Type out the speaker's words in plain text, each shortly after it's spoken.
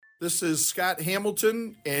This is Scott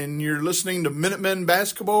Hamilton, and you're listening to Minutemen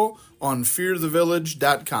Basketball on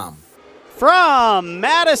fearthevillage.com. From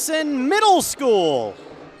Madison Middle School,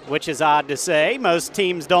 which is odd to say. Most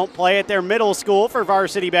teams don't play at their middle school for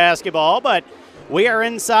varsity basketball, but we are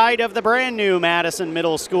inside of the brand new Madison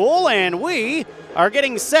Middle School, and we are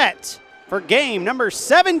getting set for game number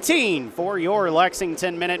 17 for your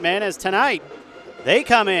Lexington Minutemen, as tonight they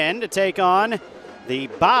come in to take on the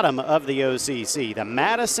bottom of the OCC, the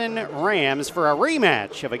Madison Rams, for a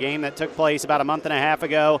rematch of a game that took place about a month and a half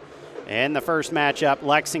ago. In the first matchup,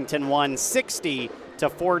 Lexington won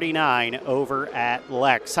 60-49 over at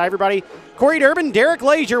Lex. Hi, everybody. Corey Durbin, Derek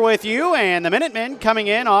Lazier with you, and the Minutemen coming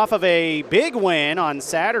in off of a big win on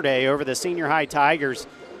Saturday over the Senior High Tigers.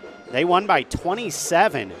 They won by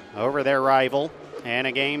 27 over their rival, and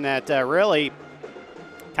a game that really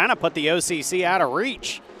kind of put the OCC out of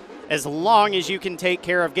reach, as long as you can take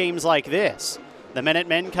care of games like this. The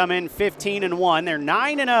Minutemen come in 15-1. They're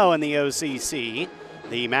 9-0 in the OCC.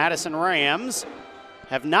 The Madison Rams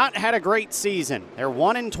have not had a great season. They're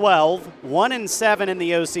 1-12, 1-7 in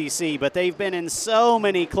the OCC, but they've been in so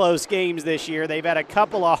many close games this year. They've had a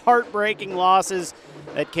couple of heartbreaking losses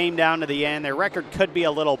that came down to the end. Their record could be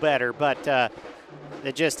a little better, but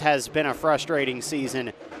it just has been a frustrating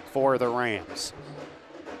season for the Rams.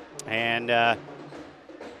 And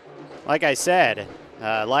like I said,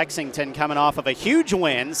 Lexington coming off of a huge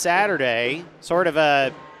win Saturday, sort of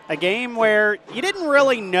a game where you didn't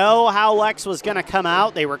really know how Lex was going to come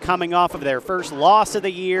out. They were coming off of their first loss of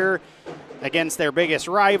the year against their biggest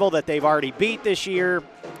rival that they've already beat this year,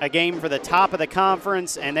 a game for the top of the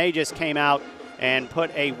conference, and they just came out and put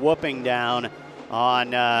a whooping down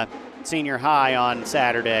on Senior High on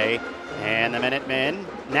Saturday. And the Minutemen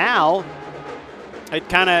now, it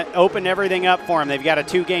kind of opened everything up for them. They've got a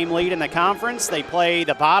 2-game lead in the conference. They play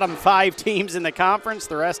the bottom 5 teams in the conference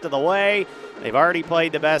the rest of the way. They've already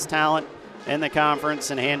played the best talent in the conference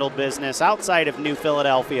and handled business outside of New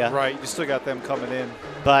Philadelphia. Right, you still got them coming in.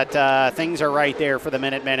 But things are right there for the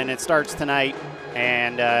Minutemen, and it starts tonight.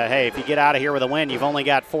 And, hey, if you get out of here with a win, you've only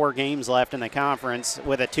got 4 games left in the conference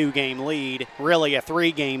with a 2-game lead, really a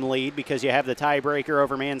 3-game lead because you have the tiebreaker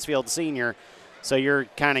over Mansfield Senior. So you're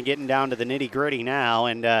kind of getting down to the nitty-gritty now.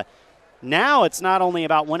 And now it's not only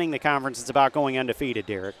about winning the conference, it's about going undefeated,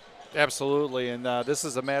 Derek. Absolutely, and this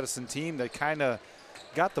is a Madison team that kind of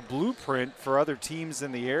got the blueprint for other teams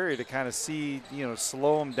in the area to kind of see,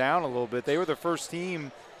 slow them down a little bit. They were the first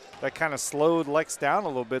team that kind of slowed Lex down a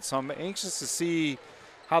little bit, so I'm anxious to see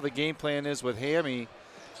how the game plan is with Hammy.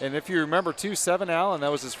 And if you remember, too, Seven Allen,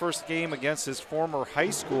 that was his first game against his former high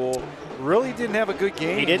school, really didn't have a good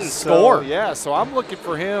game. He didn't score. Yeah, so I'm looking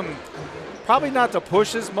for him probably not to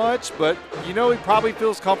push as much, but, he probably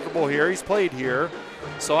feels comfortable here. He's played here.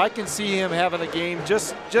 So I can see him having a game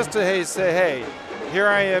just to say, hey, here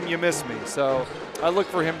I am, you missed me. So I look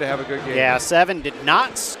for him to have a good game. Yeah, Seven did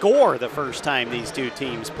not score the first time these two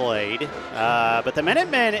teams played. But the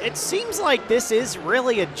Minutemen, it seems like this is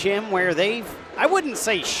really a gym where they've, I wouldn't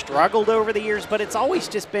say struggled over the years, but it's always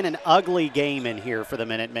just been an ugly game in here for the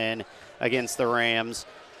Minutemen against the Rams.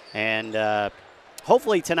 And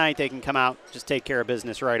hopefully tonight they can come out, just take care of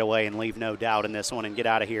business right away and leave no doubt in this one and get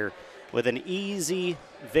out of here with an easy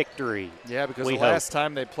victory. Yeah, because the last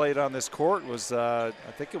time they played on this court was, I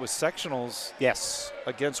think it was sectionals. Yes.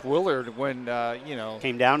 Against Willard when,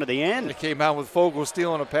 came down to the end. It came out with Fogel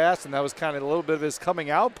stealing a pass, and that was kind of a little bit of his coming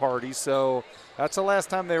out party. So that's the last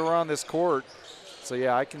time they were on this court. So,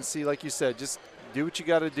 yeah, I can see, like you said, just do what you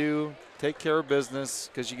got to do, take care of business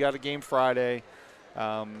because you got a game Friday.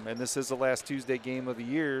 And this is the last Tuesday game of the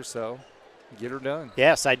year, so get her done.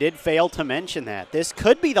 Yes, I did fail to mention that. This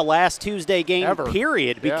could be the last Tuesday game,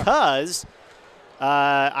 period, because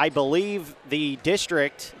I believe the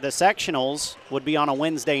district, the sectionals, would be on a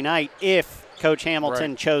Wednesday night if Coach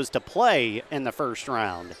Hamilton chose to play in the first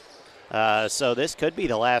round. So this could be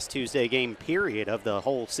the last Tuesday game, period, of the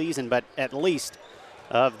whole season, but at least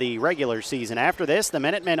of the regular season. After this, the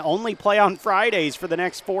Minutemen only play on Fridays for the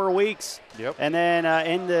next 4 weeks. Yep. And then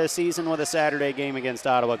end the season with a Saturday game against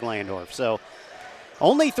Ottawa Glandorf. So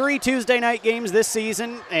only 3 Tuesday night games this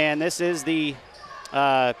season, and this is the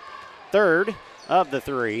third of the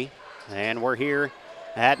 3. And we're here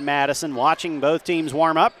at Madison watching both teams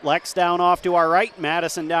warm up. Lex down off to our right,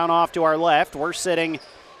 Madison down off to our left. We're sitting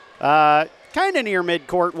kind of near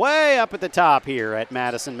midcourt, way up at the top here at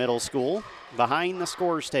Madison Middle School, behind the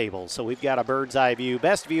scores table. So we've got a bird's eye view,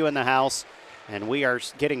 best view in the house, and we are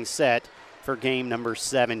getting set for game number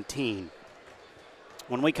 17.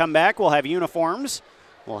 When we come back, we'll have uniforms.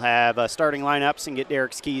 We'll have starting lineups and get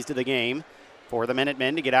Derek's keys to the game for the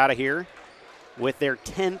Minutemen to get out of here with their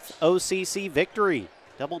 10th OCC victory.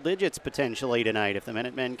 Double digits potentially tonight if the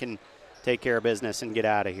Minutemen can take care of business and get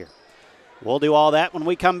out of here. We'll do all that when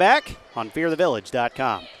we come back on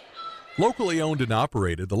fearthevillage.com. Locally owned and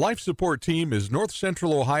operated, the Life Support Team is North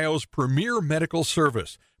Central Ohio's premier medical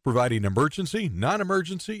service, providing emergency,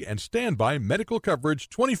 non-emergency, and standby medical coverage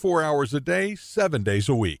 24 hours a day, 7 days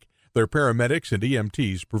a week. Their paramedics and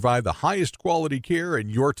EMTs provide the highest quality care in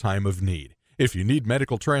your time of need. If you need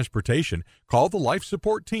medical transportation, call the Life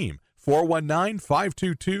Support Team,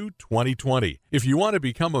 419-522-2020. If you want to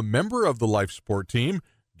become a member of the Life Support Team,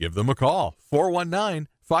 give them a call,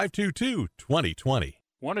 419-522-2020.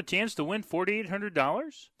 Want a chance to win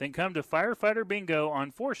 $4,800? Then come to Firefighter Bingo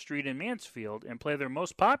on 4th Street in Mansfield and play their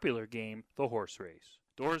most popular game, the horse race.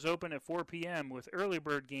 Doors open at 4 p.m. with early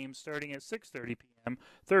bird games starting at 6:30 p.m.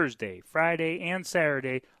 Thursday, Friday, and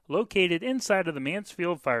Saturday, located inside of the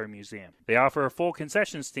Mansfield Fire Museum. They offer a full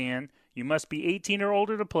concession stand. You must be 18 or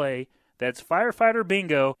older to play. That's Firefighter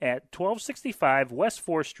Bingo at 1265 West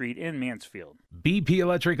 4th Street in Mansfield. BP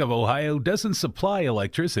Electric of Ohio doesn't supply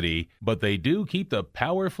electricity, but they do keep the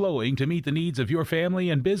power flowing to meet the needs of your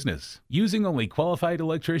family and business. Using only qualified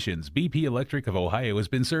electricians, BP Electric of Ohio has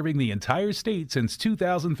been serving the entire state since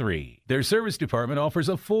 2003. Their service department offers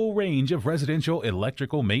a full range of residential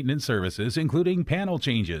electrical maintenance services, including panel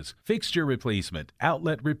changes, fixture replacement,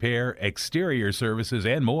 outlet repair, exterior services,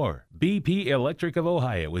 and more. BP Electric of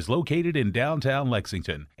Ohio is located in downtown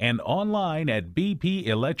Lexington and online at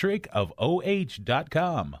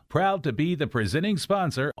bpelectricofoh.com. Proud to be the presenting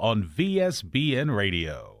sponsor on VSBN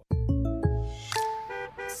Radio.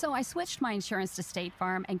 So I switched my insurance to State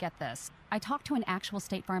Farm, and get this. I talked to an actual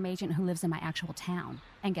State Farm agent who lives in my actual town.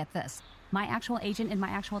 And get this. My actual agent in my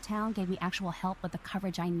actual town gave me actual help with the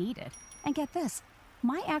coverage I needed. And get this.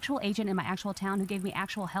 My actual agent in my actual town who gave me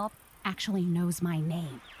actual help actually knows my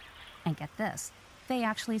name. And get this. They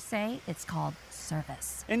actually say it's called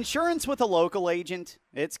service. Insurance with a local agent,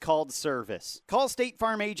 it's called service. Call State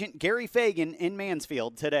Farm agent Gary Fagan in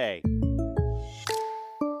Mansfield today.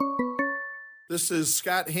 This is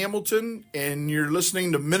Scott Hamilton, and you're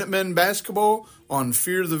listening to Minutemen Basketball on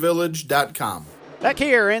fearthevillage.com. Back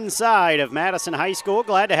here inside of Madison High School,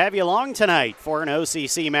 glad to have you along tonight for an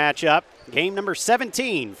OCC matchup. Game number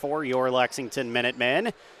 17 for your Lexington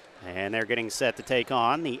Minutemen. And they're getting set to take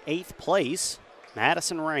on the 8th place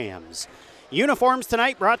Madison Rams. Uniforms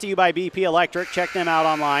tonight brought to you by BP Electric. Check them out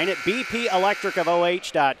online at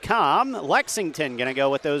bpelectricofoh.com. Lexington going to go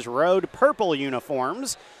with those road purple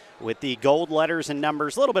uniforms with the gold letters and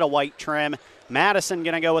numbers, a little bit of white trim. Madison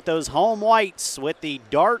going to go with those home whites with the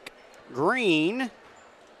dark green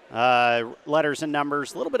letters and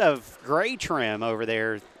numbers, a little bit of gray trim over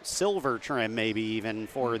there, silver trim maybe even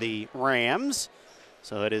for the Rams.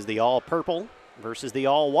 So it is the all purple versus the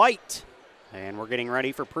all white. And we're getting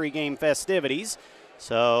ready for pregame festivities.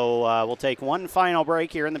 So we'll take one final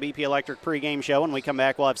break here in the BP Electric pregame show. When we come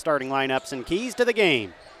back, we'll have starting lineups and keys to the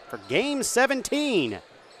game for Game 17.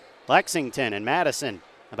 Lexington and Madison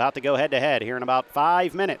about to go head-to-head here in about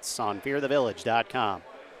 5 minutes on fearthevillage.com.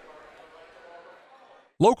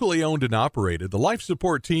 Locally owned and operated, the Life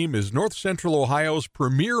Support Team is North Central Ohio's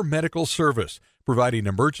premier medical service, providing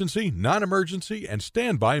emergency, non-emergency, and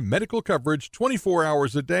standby medical coverage 24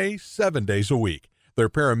 hours a day, 7 days a week. Their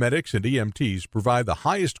paramedics and EMTs provide the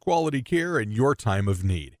highest quality care in your time of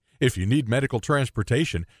need. If you need medical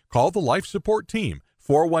transportation, call the Life Support Team,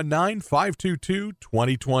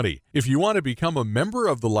 419-522-2020. If you want to become a member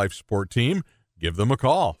of the Life Support Team, give them a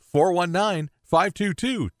call,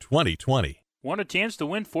 419-522-2020. Want a chance to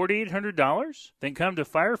win $4,800? Then come to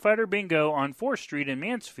Firefighter Bingo on 4th Street in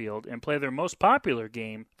Mansfield and play their most popular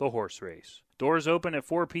game, the horse race. Doors open at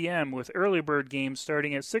 4 p.m. with early bird games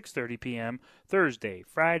starting at 6:30 p.m. Thursday,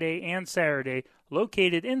 Friday, and Saturday,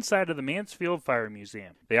 located inside of the Mansfield Fire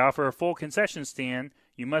Museum. They offer a full concession stand.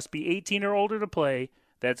 You must be 18 or older to play.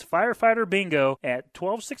 That's Firefighter Bingo at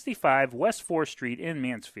 1265 West 4th Street in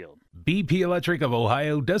Mansfield. BP Electric of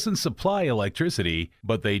Ohio doesn't supply electricity,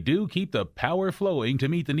 but they do keep the power flowing to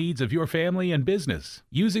meet the needs of your family and business.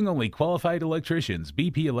 Using only qualified electricians,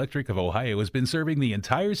 BP Electric of Ohio has been serving the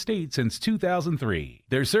entire state since 2003.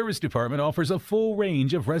 Their service department offers a full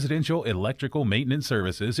range of residential electrical maintenance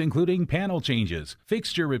services, including panel changes,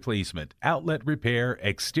 fixture replacement, outlet repair,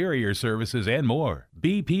 exterior services, and more.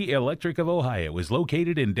 BP Electric of Ohio is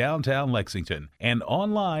located in downtown Lexington and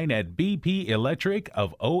online at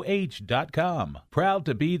bpelectricofoh.com. Proud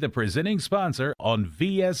to be the presenting sponsor on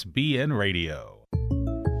VSBN Radio.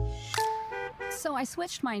 So I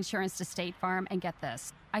switched my insurance to State Farm, and get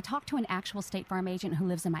this. I talked to an actual State Farm agent who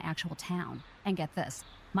lives in my actual town. And get this.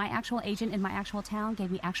 My actual agent in my actual town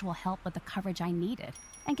gave me actual help with the coverage I needed.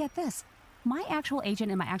 And get this. My actual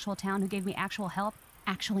agent in my actual town who gave me actual help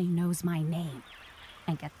actually knows my name.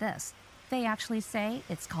 And get this. They actually say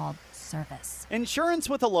it's called service. Insurance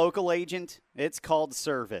with a local agent, it's called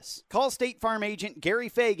service. Call State Farm agent Gary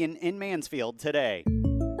Fagan in Mansfield today.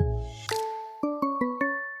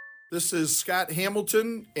 This is Scott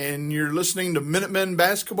Hamilton, and you're listening to Minutemen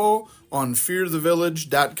Basketball on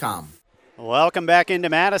fearthevillage.com. Welcome back into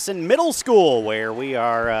Madison Middle School, where we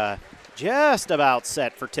are just about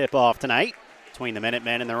set for tip-off tonight between the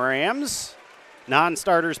Minutemen and the Rams.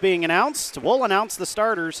 Non-starters being announced. We'll announce the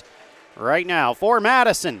starters right now. For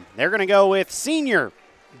Madison, they're going to go with senior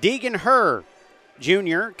Deegan Herr,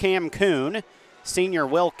 junior Cam Kuhn, senior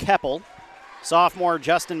Will Keppel, sophomore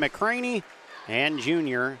Justin McCraney, and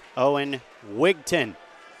junior Owen Wigton.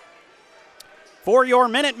 For your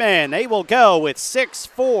Minutemen, they will go with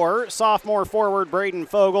 6'4", sophomore forward Braden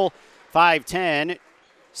Fogel, 5'10",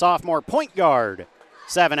 sophomore point guard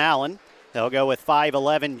Seven Allen. They'll go with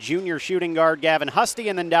 5'11", junior shooting guard Gavin Husty,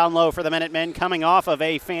 and then down low for the Minutemen, coming off of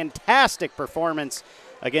a fantastic performance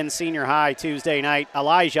against Senior High Tuesday night,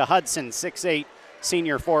 Elijah Hudson, 6'8",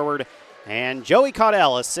 senior forward, and Joey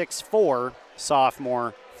Caudell, a 6'4",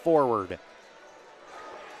 sophomore forward.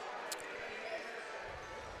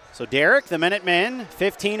 So Derek, the Minutemen,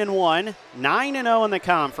 15-1, 9-0 in the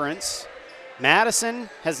conference. Madison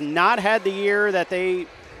has not had the year that they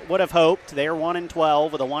would have hoped. They're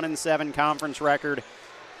 1-12 with a 1-7 conference record.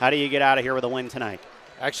 How do you get out of here with a win tonight?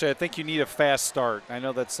 Actually, I think you need a fast start. I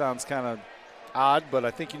know that sounds kind of odd, but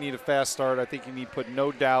I think you need a fast start. I think you need to put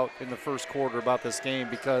no doubt in the first quarter about this game,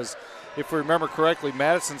 because if we remember correctly,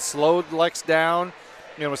 Madison slowed Lex down.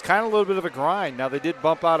 It was kind of a little bit of a grind. Now, they did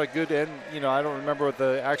bump out a good end. I don't remember what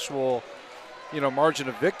the actual, margin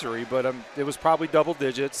of victory, but it was probably double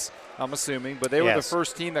digits, I'm assuming. But they were the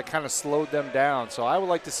first team that kind of slowed them down. So I would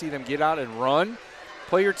like to see them get out and run,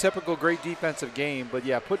 play your typical great defensive game. But,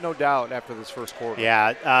 yeah, put no doubt after this first quarter.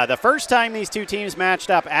 Yeah, the first time these two teams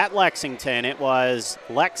matched up at Lexington, it was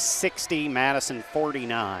Lex 60, Madison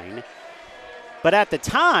 49. But at the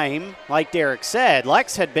time, like Derek said,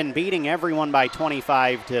 Lex had been beating everyone by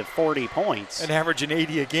 25 to 40 points. And averaging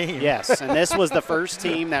 80 a game. Yes, and this was the first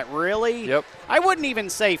team that really, I wouldn't even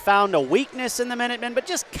say found a weakness in the Minutemen, but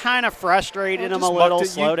just kind of frustrated them a little,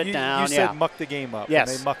 slowed it down. You said muck the game up. Yes.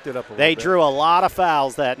 And they mucked it up a little bit. They bit. drew a lot of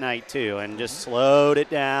fouls that night, too, and just slowed it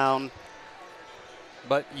down.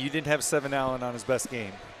 But you didn't have Seven Allen on his best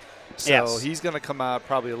game. So he's going to come out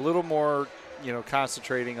probably a little more –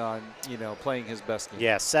 concentrating on, playing his best game.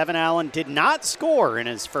 Yes, Seven Allen did not score in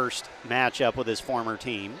his first matchup with his former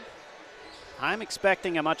team. I'm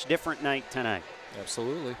expecting a much different night tonight.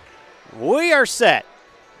 Absolutely. We are set.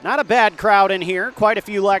 Not a bad crowd in here. Quite a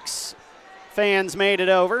few Lex fans made it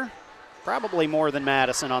over. Probably more than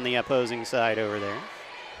Madison on the opposing side over there.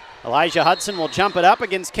 Elijah Hudson will jump it up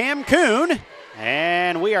against Cam Kuhn.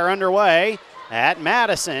 And we are underway at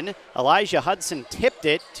Madison. Elijah Hudson tipped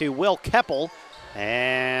it to Will Keppel,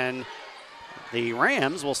 and the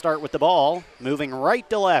Rams will start with the ball, moving right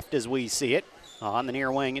to left as we see it. On the near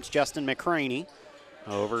wing, it's Justin McCraney.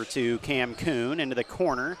 Over to Cam Kuhn, into the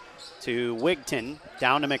corner to Wigton,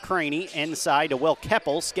 down to McCraney, inside to Will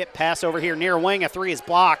Keppel. Skip pass over here near wing, a three is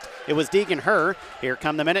blocked. It was Deegan Herr. Here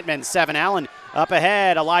come the Minutemen, Seven Allen up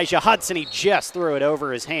ahead. Elijah Hudson, he just threw it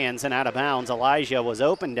over his hands and out of bounds. Elijah was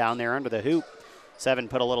open down there under the hoop. Seven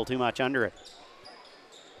put a little too much under it.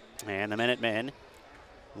 And the Minutemen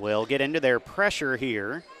will get into their pressure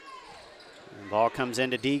here. The ball comes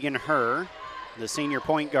into Deegan Herr. The senior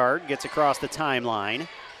point guard gets across the timeline.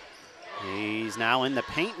 He's now in the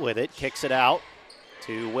paint with it. Kicks it out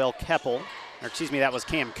to Will Keppel. Or excuse me, that was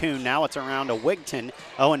Cam Kuhn. Now it's around to Wigton.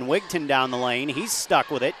 Owen Wigton down the lane. He's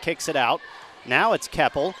stuck with it. Kicks it out. Now it's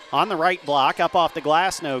Keppel on the right block. Up off the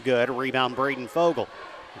glass, no good. Rebound Braden Fogel.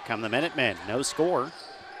 Here come the Minutemen. No score.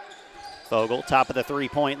 Fogel, top of the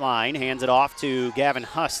three-point line, hands it off to Gavin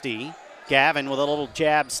Husty. Gavin with a little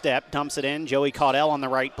jab step, dumps it in. Joey Caudell on the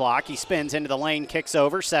right block. He spins into the lane, kicks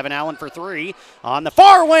over. Seven Allen for three. On the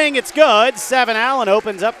far wing, it's good. Seven Allen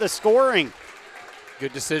opens up the scoring.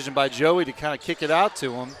 Good decision by Joey to kind of kick it out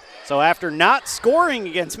to him. So after not scoring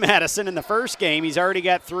against Madison in the first game, he's already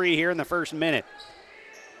got three here in the first minute.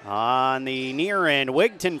 On the near end,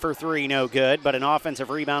 Wigton for three, no good, but an offensive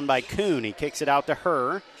rebound by Kuhn. He kicks it out to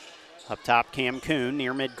Herr. Up top, Cam Kuhn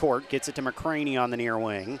near midcourt, gets it to McCraney on the near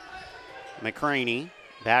wing. McCraney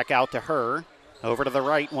back out to Herr. Over to the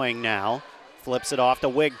right wing now. Flips it off to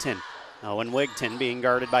Wigton. Owen Wigton being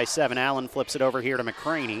guarded by 7. Allen flips it over here to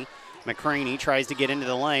McCraney. McCraney tries to get into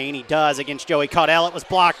the lane. He does against Joey Caudell. It was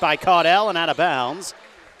blocked by Caudell and out of bounds.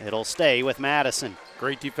 It'll stay with Madison.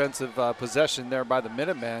 Great defensive possession there by the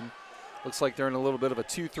Minutemen. Looks like they're in a little bit of a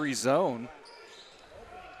 2-3 zone.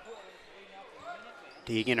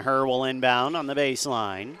 Deegan Herr will inbound on the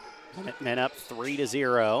baseline. Minutemen up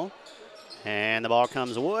 3-0. And the ball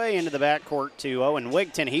comes way into the backcourt to Owen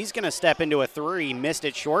Wigton. He's going to step into a three. Missed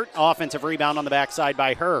it short. Offensive rebound on the backside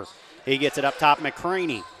by Herr. He gets it up top,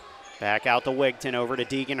 McCraney. Back out to Wigton, over to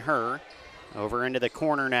Deegan Herr. Over into the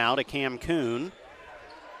corner now to Cam Kuhn,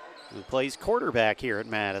 who plays quarterback here at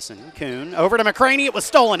Madison. Kuhn over to McCraney. It was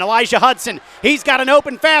stolen. Elijah Hudson. He's got an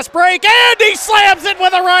open fast break, and he slams it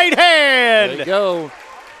with a right hand. There you go.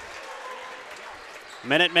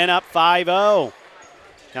 Minutemen up 5-0.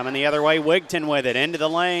 Coming the other way, Wigton with it. Into the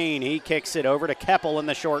lane. He kicks it over to Keppel in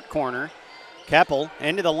the short corner. Keppel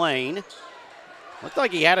into the lane. Looked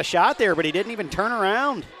like he had a shot there, but he didn't even turn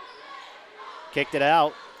around. Kicked it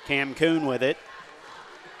out. Cam Kuhn with it.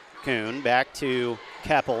 Kuhn back to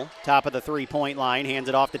Keppel, top of the three-point line, hands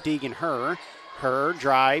it off to Deegan Herr. Herr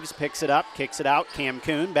drives, picks it up, kicks it out. Cam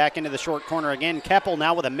Kuhn back into the short corner again. Keppel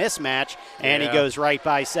now with a mismatch, and he goes right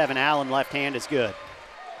by 7. Allen, left hand is good.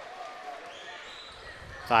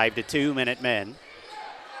 5-2 Minutemen.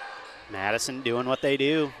 Madison doing what they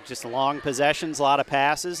do. Just long possessions, a lot of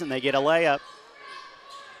passes, and they get a layup.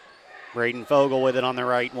 Braden Fogle with it on the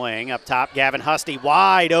right wing. Up top, Gavin Husty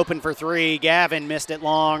wide open for three. Gavin missed it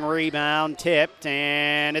long. Rebound tipped,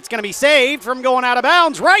 and it's going to be saved from going out of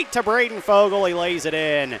bounds. Right to Braden Fogle. He lays it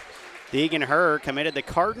in. Deegan Herr committed the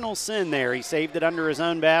cardinal sin there. He saved it under his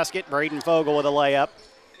own basket. Braden Fogle with a layup.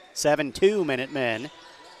 7-2 Minutemen.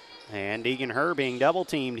 And Deegan Herr being double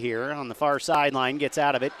teamed here on the far sideline. Gets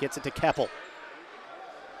out of it. Gets it to Keppel.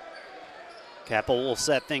 Keppel will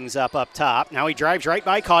set things up top. Now he drives right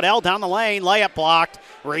by Caudell down the lane. Layup blocked.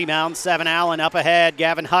 Rebound 7. Allen up ahead.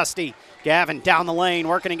 Gavin Husty. Gavin down the lane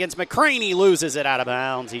working against McCraney. Loses it out of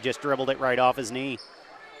bounds. He just dribbled it right off his knee.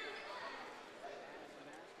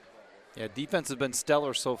 Yeah, defense has been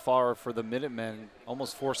stellar so far for the Minutemen,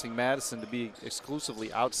 almost forcing Madison to be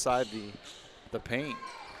exclusively outside the paint.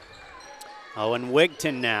 Owen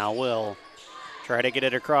Wigton now will try to get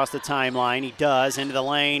it across the timeline. He does. Into the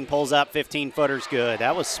lane. Pulls up. 15-footer's good.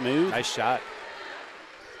 That was smooth. Nice shot.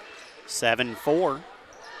 7-4.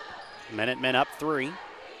 Minutemen up 3.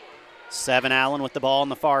 7 Allen with the ball on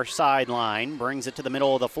the far sideline. Brings it to the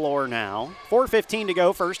middle of the floor now. 4:15 to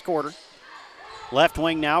go, first quarter. Left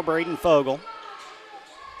wing now, Braden Fogle.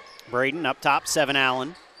 Braden up top, 7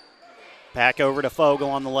 Allen. Back over to Fogle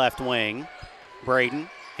on the left wing. Braden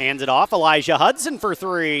hands it off. Elijah Hudson for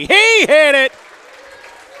three. He hit it!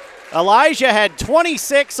 Elijah had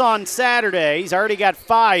 26 on Saturday. He's already got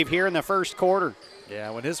 5 here in the first quarter. Yeah,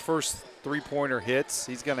 when his first three-pointer hits,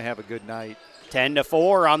 he's going to have a good night.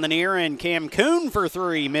 10-4 on the near end. Cam Kuhn for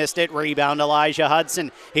 3. Missed it. Rebound Elijah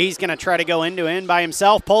Hudson. He's going to try to go end-to-end by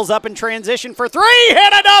himself. Pulls up in transition for 3.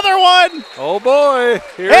 Hit another one! Oh, boy.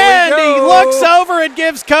 Here and we go. He looks over and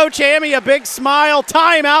gives Coach Hammy a big smile.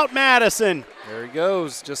 Timeout, Madison. There he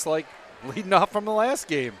goes, just like leading off from the last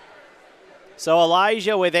game. So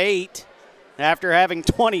Elijah with 8 after having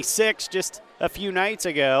 26 just a few nights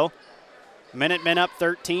ago. Minutemen up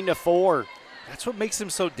 13-4. That's what makes him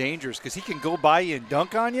so dangerous, because he can go by you and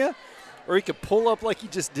dunk on you, or he could pull up like he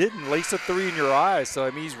just did and lace a 3 in your eyes. So,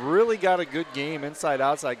 I mean, he's really got a good game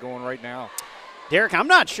inside-outside going right now. Derek, I'm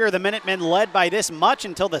not sure the Minutemen led by this much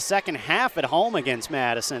until the second half at home against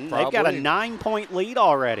Madison. Probably. They've got a 9-point lead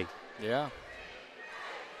already. Yeah.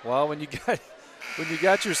 Well, when you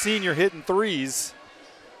got your senior hitting threes,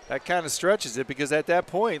 that kind of stretches it, because at that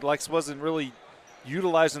point, Lex wasn't really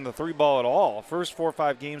utilizing the 3 ball at all. First 4 or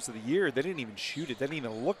 5 games of the year, they didn't even shoot it. They didn't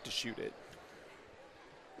even look to shoot it.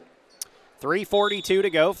 3:42 to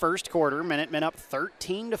go, first quarter. Minutemen up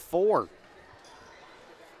 13-4.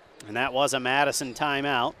 And that was a Madison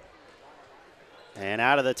timeout. And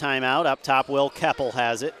out of the timeout, up top, Will Keppel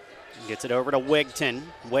has it. Gets it over to Wigton.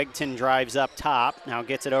 Wigton drives up top. Now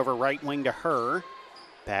gets it over right wing to Herr.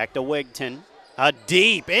 Back to Wigton. A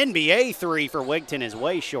deep NBA 3 for Wigton is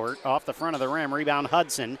way short. Off the front of the rim. Rebound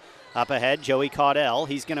Hudson. Up ahead, Joey Caudell.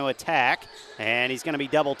 He's going to attack, and he's going to be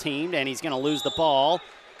double teamed, and he's going to lose the ball.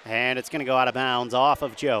 And it's going to go out of bounds off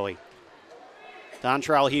of Joey.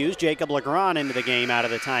 Dontrell Hughes, Jacob Legrand into the game out of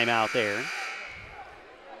the timeout there.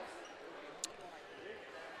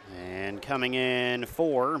 And coming in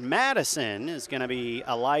for Madison is going to be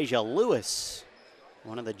Elijah Lewis,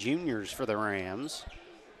 one of the juniors for the Rams.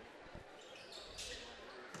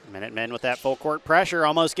 Minutemen with that full court pressure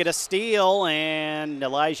almost get a steal, and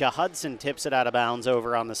Elijah Hudson tips it out of bounds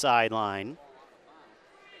over on the sideline.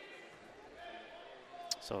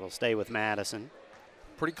 So it'll stay with Madison.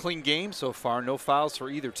 Pretty clean game so far. No fouls for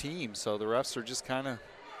either team, so the refs are just kind of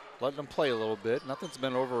letting them play a little bit. Nothing's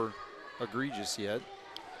been over egregious yet.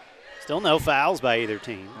 Still no fouls by either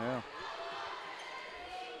team. Yeah.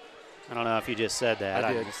 I don't know if you just said that.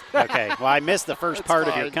 I did. Okay. Well, I missed the first part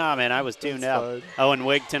of your fine. comment. I was tuned out. Fine. Owen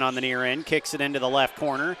Wigton on the near end kicks it into the left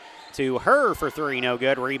corner to her for three. No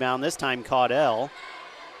good. Rebound this time Caudell.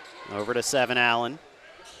 Over to Seven Allen.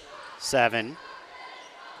 Seven.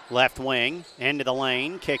 Left wing. Into the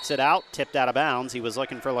lane. Kicks it out. Tipped out of bounds. He was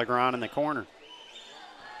looking for Legrand in the corner.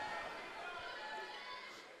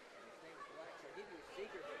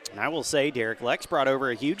 And I will say, Derek, Lex brought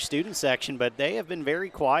over a huge student section, but they have been very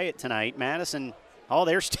quiet tonight. Madison, all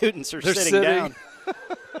their students are sitting down.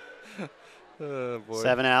 Oh, boy.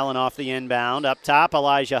 Seven Allen off the inbound. Up top,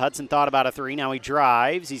 Elijah Hudson thought about a three. Now he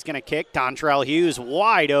drives. He's going to kick. Dontrell Hughes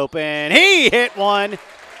wide open. He hit one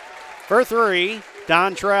for three.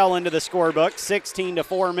 Dontrell into the scorebook,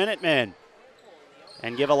 16-4 Minutemen.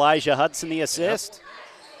 And give Elijah Hudson the assist. Yep.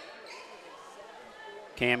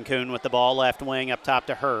 Cam Kuhn with the ball, left wing up top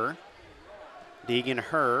to her. Deegan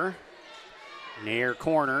Her, near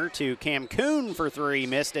corner to Cam Kuhn for three.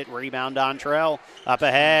 Missed it. Rebound Dontrell up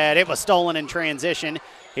ahead. It was stolen in transition.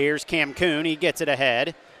 Here's Cam Kuhn. He gets it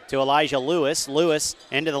ahead to Elijah Lewis. Lewis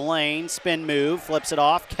into the lane. Spin move. Flips it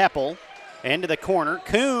off. Keppel into the corner.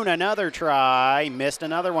 Kuhn another try. Missed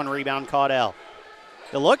another one. Rebound Caudell.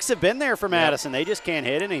 The looks have been there for Madison. They just can't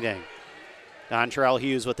hit anything. Dontrell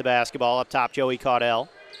Hughes with the basketball. Up top, Joey Caudell.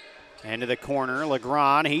 Into the corner,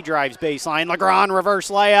 Legrand. He drives baseline. Legrand reverse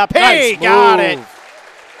layup. He got it.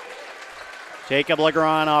 Jacob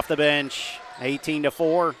Legrand off the bench.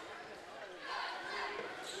 18-4.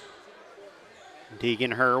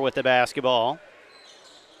 Deegan Her with the basketball.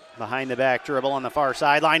 Behind the back dribble on the far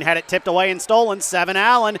sideline. Had it tipped away and stolen. Seven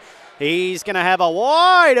Allen. He's going to have a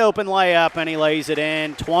wide open layup, and he lays it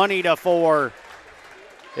in. 20-4.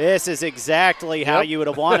 This is exactly how you would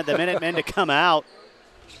have wanted the Minutemen to come out.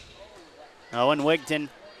 Owen Wigton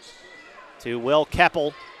to Will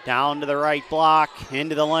Keppel. Down to the right block.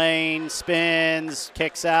 Into the lane. Spins.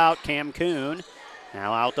 Kicks out. Cam Kuhn.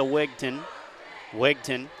 Now out to Wigton.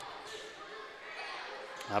 Wigton.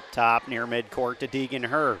 Up top near midcourt to Deegan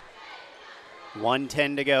Her.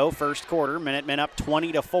 1:10 to go. First quarter. Minutemen up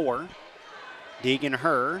 20-4. Deegan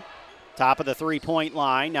Her. Top of the three-point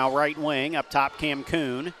line. Now right wing. Up top Cam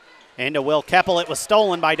Kuhn. Into Will Keppel. It was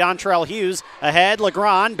stolen by Dontrell Hughes. Ahead,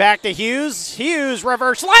 Legrand. Back to Hughes. Hughes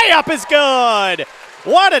reverse layup is good.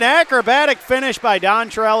 What an acrobatic finish by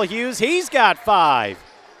Dontrell Hughes. He's got 5.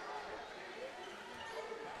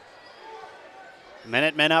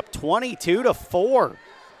 Minutemen up 22-4.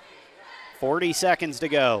 40 seconds to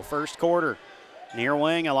go. First quarter. Near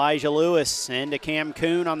wing, Elijah Lewis. Into Cam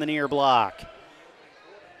Kuhn on the near block.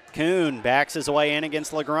 Kuhn backs his way in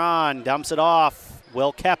against Legrand. Dumps it off.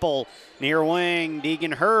 Will Keppel, near wing.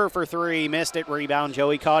 Deegan Her for three. Missed it. Rebound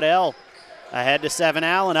Joey Caudell. Ahead to Seven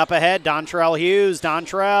Allen. Up ahead, Dontrell Hughes.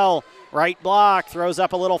 Dontrell, right block. Throws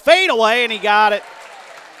up a little fadeaway, and he got it.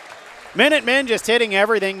 Minutemen just hitting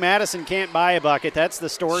everything. Madison can't buy a bucket. That's the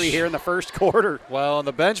story here in the first quarter. Well, and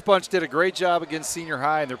the bench bunch did a great job against Senior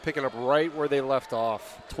High, and they're picking up right where they left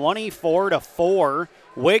off. 24-4.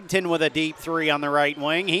 Wigton with a deep three on the right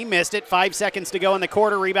wing. He missed it. 5 seconds to go in the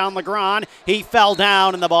quarter. Rebound Legrand. He fell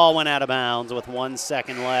down, and the ball went out of bounds with 1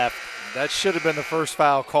 second left. That should have been the first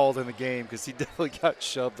foul called in the game because he definitely got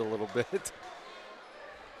shoved a little bit.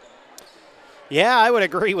 Yeah, I would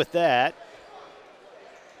agree with that.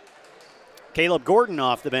 Caleb Gordon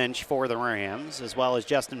off the bench for the Rams, as well as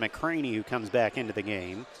Justin McCraney, who comes back into the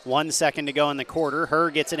game. 1 second to go in the quarter.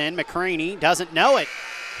 Her gets it in. McCraney doesn't know it.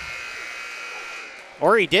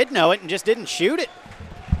 Or he did know it and just didn't shoot it.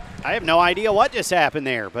 I have no idea what just happened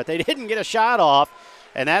there, but they didn't get a shot off,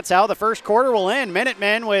 and that's how the first quarter will end.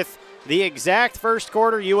 Minutemen with the exact first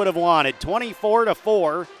quarter you would have wanted,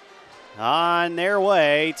 24-4, on their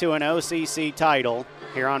way to an OCC title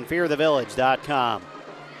here on FearTheVillage.com.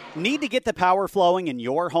 Need to get the power flowing in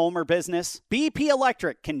your home or business? BP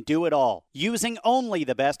Electric can do it all. Using only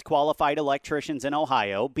the best qualified electricians in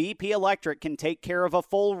Ohio, BP Electric can take care of a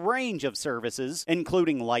full range of services,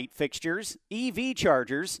 including light fixtures, EV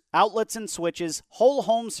chargers, outlets and switches, whole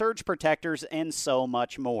home surge protectors, and so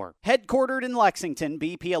much more. Headquartered in Lexington,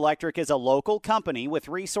 BP Electric is a local company with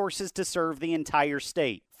resources to serve the entire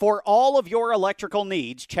state. For all of your electrical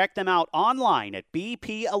needs, check them out online at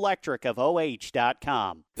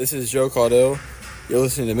bpelectricofoh.com. This is Joe Caudell. You're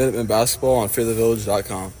listening to Minutemen Basketball on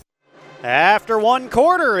FearTheVillage.com. After one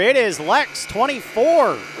quarter, it is Lex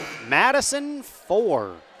 24, Madison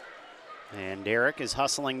 4. And Derek is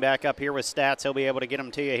hustling back up here with stats. He'll be able to get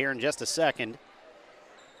them to you here in just a second.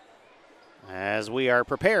 As we are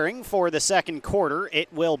preparing for the second quarter,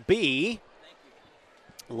 it will be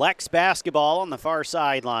Lex basketball on the far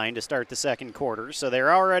sideline to start the second quarter. So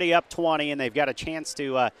they're already up 20, and they've got a chance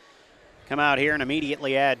to come out here and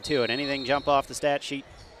immediately add to it. Anything jump off the stat sheet?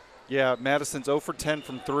 Yeah, Madison's 0 for 10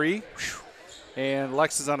 from 3, and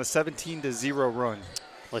Lex is on a 17-0 run.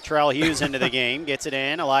 Latrell Hughes into the game, gets it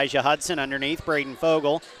in. Elijah Hudson underneath. Braden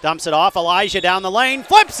Fogle dumps it off. Elijah down the lane,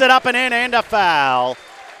 flips it up and in, and a foul.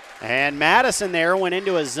 And Madison there went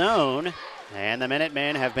into a zone, and the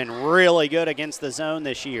Minutemen have been really good against the zone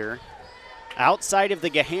this year. Outside of the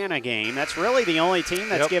Gahanna game, that's really the only team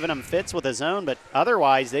that's given them fits with a zone, but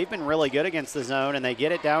otherwise they've been really good against the zone, and they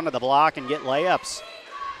get it down to the block and get layups.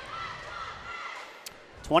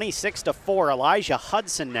 26-4, Elijah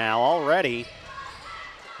Hudson now already.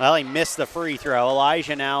 Well, he missed the free throw.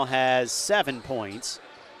 Elijah now has 7 points.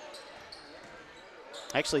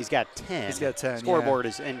 Actually, he's got 10. He's got 10, Scoreboard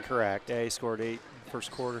is incorrect. Yeah, he scored 8 first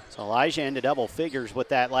quarter. So Elijah into double figures with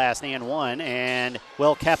that last and one. And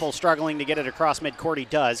Will Keppel struggling to get it across midcourt. He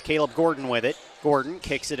does. Caleb Gordon with it. Gordon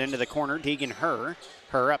kicks it into the corner. Deegan Herr.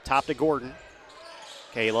 Herr up top to Gordon.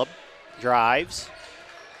 Caleb drives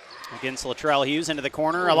against Latrell Hughes into the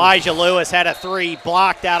corner. Elijah Lewis had a three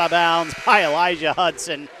blocked out of bounds by Elijah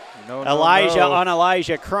Hudson. On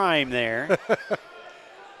Elijah crime there.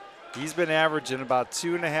 He's been averaging about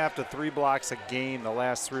 2.5 to 3 blocks a game the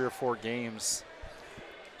last 3 or 4 games.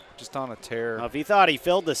 Just on a tear. Well, if you thought he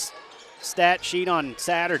filled the stat sheet on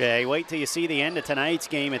Saturday, wait till you see the end of tonight's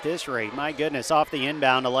game at this rate. My goodness, off the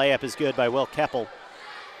inbound, a layup is good by Will Keppel.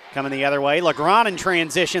 Coming the other way, LeGrand in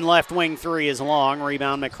transition, left wing three is long.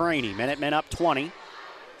 Rebound McCraney. Minutemen up 20.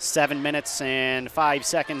 7 minutes and 5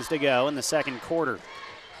 seconds to go in the second quarter.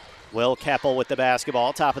 Will Keppel with the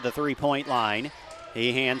basketball, top of the three-point line.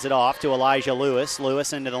 He hands it off to Elijah Lewis.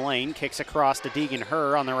 Lewis into the lane, kicks across to Deegan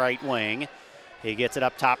Herr on the right wing. He gets it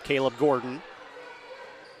up top, Caleb Gordon.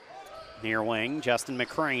 Near wing, Justin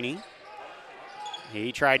McCraney.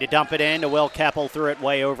 He tried to dump it in to Will Keppel, threw it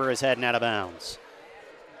way over his head and out of bounds.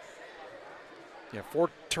 Yeah, 4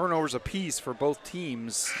 turnovers apiece for both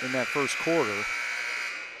teams in that first quarter.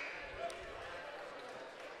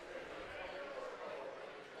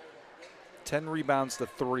 Ten rebounds to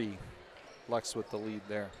 3. Lex with the lead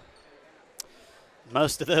there.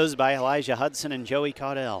 Most of those by Elijah Hudson and Joey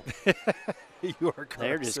Caudell. You are correct,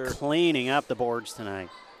 They're just sir. cleaning up the boards tonight.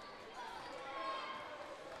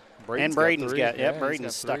 Braden's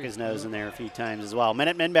Braden's stuck his nose in there a few times as well.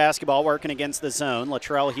 Minutemen basketball working against the zone.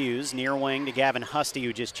 Latrell Hughes near wing to Gavin Husty,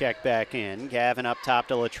 who just checked back in. Gavin up top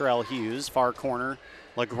to Latrell Hughes. Far corner,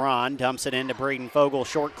 LeGrand dumps it into Braden Fogle.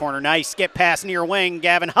 Short corner, nice skip pass near wing.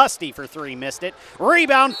 Gavin Husty for 3, missed it.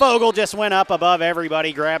 Rebound, Fogle just went up above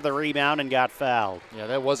everybody, grabbed the rebound and got fouled. Yeah,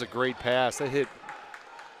 that was a great pass. That hit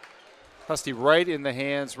Husty right in the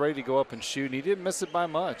hands, ready to go up and shoot, and he didn't miss it by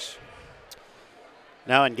much.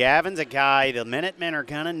 No, and Gavin's a guy the Minutemen are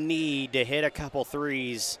going to need to hit a couple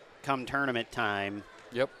threes come tournament time.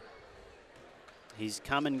 Yep. He's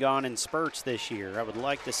come and gone in spurts this year. I would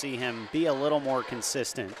like to see him be a little more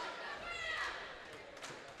consistent.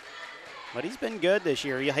 But he's been good this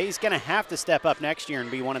year. He's going to have to step up next year and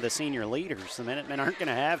be one of the senior leaders. The Minutemen aren't going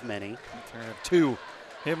to have many. They're going to have 2.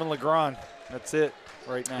 Him and LeGrand. That's it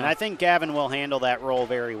right now. And I think Gavin will handle that role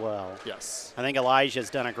very well. Yes. I think Elijah's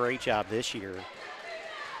done a great job this year.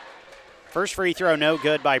 First free throw no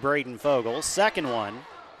good by Braden Fogle. Second one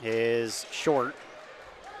is short.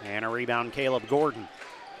 And a rebound, Caleb Gordon.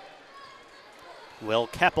 Will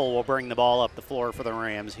Keppel will bring the ball up the floor for the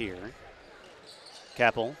Rams here.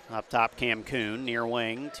 Keppel up top, Cam Kuhn, near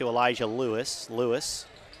wing to Elijah Lewis. Lewis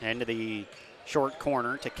into the short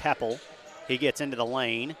corner to Keppel. He gets into the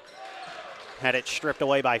lane. Had it stripped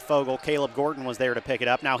away by Fogle. Caleb Gordon was there to pick it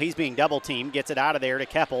up. Now he's being double teamed. Gets it out of there to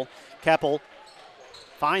Keppel. Keppel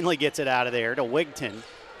finally gets it out of there to Wigton.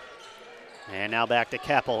 And now back to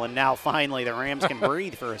Keppel. And now finally the Rams can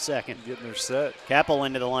breathe for a second. Getting their set. Keppel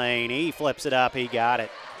into the lane. He flips it up. He got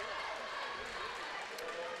it.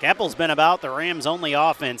 Keppel's been about the Rams' only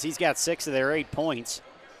offense. He's got 6 of their 8 points.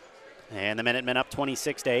 And the Minutemen up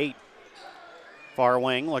 26-8. Far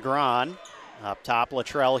wing, LeGrand. Up top,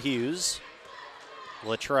 Latrell Hughes.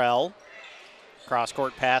 Latrell.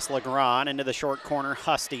 Cross-court pass, LeGrand into the short corner,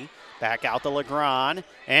 Husty. Back out to LeGrand.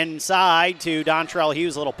 Inside to Dontrell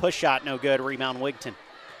Hughes. Little push shot, no good. Rebound, Wigton.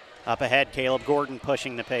 Up ahead, Caleb Gordon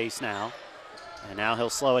pushing the pace now. And now he'll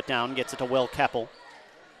slow it down, gets it to Will Keppel.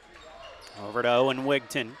 Over to Owen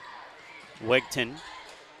Wigton. Wigton,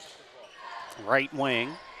 right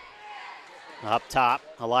wing. Up top,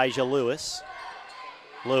 Elijah Lewis.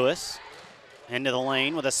 Lewis into the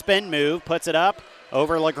lane with a spin move, puts it up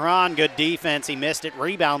over LeGrand. Good defense. He missed it.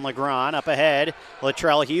 Rebound LeGrand. Up ahead,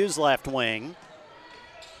 Latrell Hughes left wing.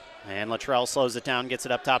 And Latrell slows it down, gets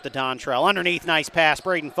it up top to Dontrell. Underneath, nice pass,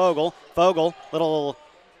 Braden Fogle. Fogle, little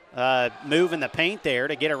move in the paint there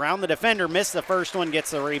to get around the defender. Missed the first one,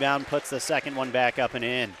 gets the rebound, puts the second one back up and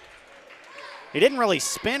in. He didn't really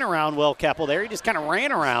spin around Will Keppel there. He just kind of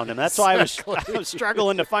ran around him. That's why I was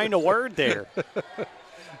struggling to find a word there.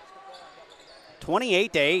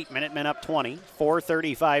 28-8, Minutemen up 20.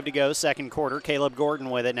 4:35 to go, second quarter. Caleb Gordon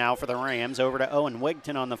with it now for the Rams. Over to Owen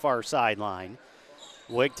Wigton on the far sideline.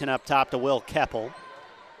 Wigton up top to Will Keppel.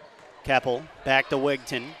 Keppel back to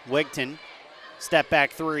Wigton. Wigton, step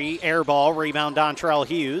back three, air ball, rebound Dontrell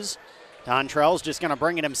Hughes. Dontrell's just going to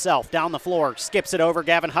bring it himself down the floor, skips it over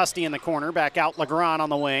Gavin Husty in the corner, back out LeGrand on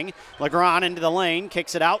the wing. LeGrand into the lane,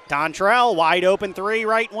 kicks it out. Dontrell, wide open three,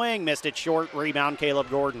 right wing, missed it short, rebound Caleb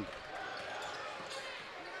Gordon.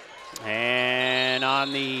 And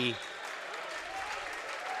on the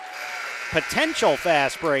potential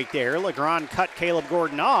fast break there, LeGrand cut Caleb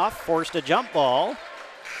Gordon off, forced a jump ball,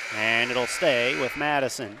 and it'll stay with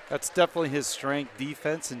Madison. That's definitely his strength,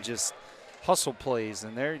 defense, and just hustle plays.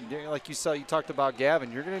 And there, like you talked about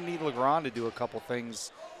Gavin, you're going to need LeGrand to do a couple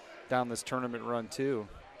things down this tournament run too.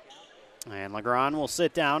 And LeGrand will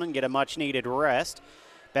sit down and get a much-needed rest.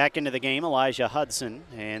 Back into the game, Elijah Hudson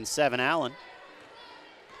and Seven Allen.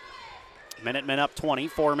 Minutemen up 20,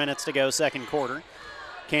 4 minutes to go, second quarter.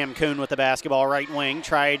 Cam Kuhn with the basketball, right wing,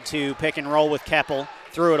 tried to pick and roll with Keppel,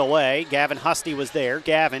 threw it away. Gavin Husty was there.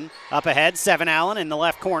 Gavin up ahead, Seven Allen in the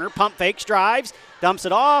left corner, pump fakes, drives, dumps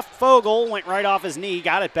it off. Fogle went right off his knee,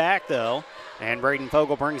 got it back though. And Braden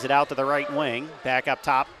Fogle brings it out to the right wing. Back up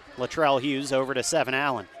top, Latrell Hughes over to Seven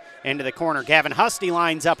Allen. Into the corner, Gavin Husty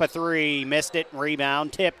lines up a three, missed it,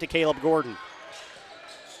 rebound, tip to Caleb Gordon.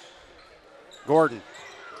 Gordon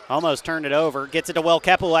almost turned it over. Gets it to Will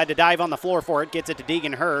Keppel, who had to dive on the floor for it. Gets it to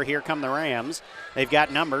Deegan Herr. Here come the Rams. They've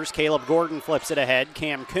got numbers. Caleb Gordon flips it ahead.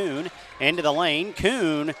 Cam Kuhn into the lane.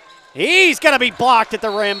 Kuhn, he's going to be blocked at the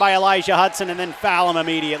rim by Elijah Hudson and then foul him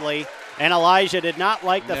immediately. And Elijah did not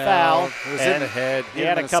like the foul. It was in the head. He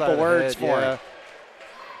had a couple words for it.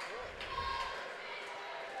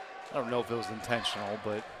 I don't know if it was intentional,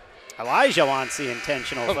 but Elijah wants the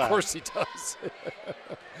intentional foul. Of course he does.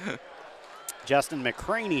 Justin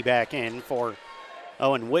McCraney back in for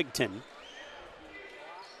Owen Wigton.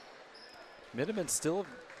 Minutemen still,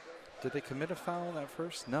 did they commit a foul on that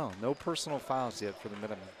first? No personal fouls yet for the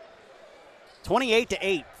Minutemen.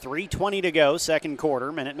 28-8, 3:20 to go, second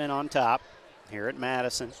quarter. Minutemen on top here at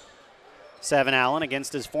Madison. Seven Allen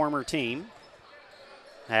against his former team.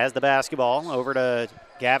 Has the basketball over to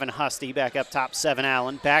Gavin Husty, back up top, Seven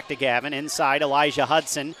Allen. Back to Gavin, inside Elijah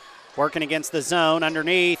Hudson. Working against the zone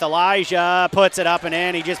underneath. Elijah puts it up and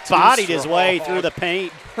in. He just bodied his way through the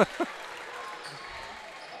paint.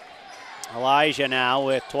 Elijah now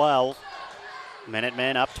with 12.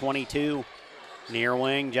 Minutemen up 22. Near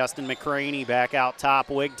wing, Justin McCraney back out top.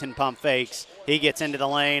 Wigton pump fakes. He gets into the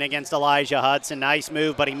lane against Elijah Hudson. Nice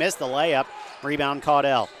move, but he missed the layup. Rebound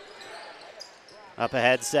Caudell. Up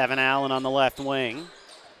ahead, Seven Allen on the left wing.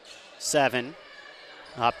 Seven.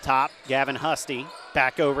 Up top, Gavin Husty.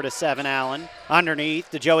 Back over to Seven Allen.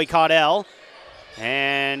 Underneath to Joey Caudell.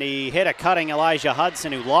 And he hit a cutting Elijah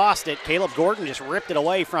Hudson who lost it. Caleb Gordon just ripped it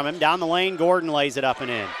away from him. Down the lane, Gordon lays it up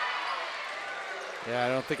and in. Yeah, I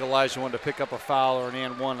don't think Elijah wanted to pick up a foul or an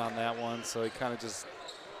and one on that one, so he kind of just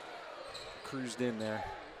cruised in there.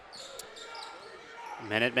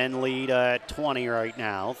 Minutemen lead 20 right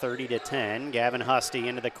now, 30-10. Gavin Husty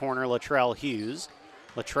into the corner, Latrell Hughes.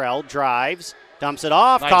 Latrell drives, dumps it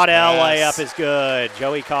off. Nice Caudell pass. layup is good.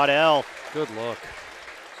 Joey Caudell. Good look.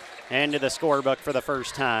 Into the scorebook for the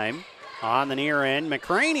first time. On the near end,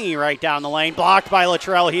 McCraney right down the lane, blocked by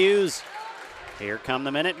Latrell Hughes. Here come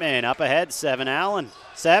the Minutemen. Up ahead, Seven Allen.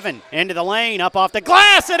 Seven into the lane, up off the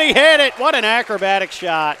glass, and he hit it. What an acrobatic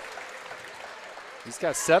shot. He's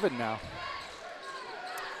got 7 now.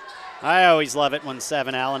 I always love it when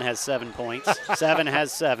Seven Allen has 7 points. Seven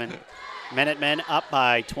has 7. Minutemen up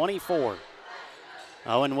by 24.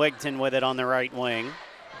 Owen Wigton with it on the right wing.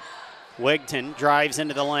 Wigton drives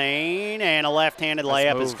into the lane, and a left-handed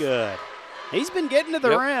layup is good. He's been getting to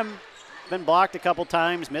the rim. Been blocked a couple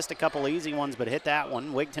times, missed a couple easy ones, but hit that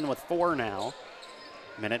one. Wigton with 4 now.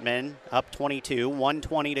 Minutemen up 22,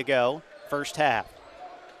 1:20 to go, first half.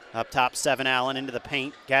 Up top, Seven Allen into the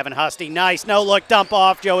paint. Gavin Husty, nice no-look dump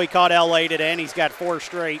off. Joey Caudell laid it in. He's got 4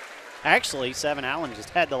 straight. Actually, Seven Allen just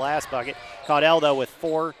had the last bucket. Caudell, though, with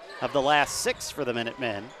 4 of the last 6 for the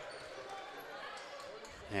Minutemen.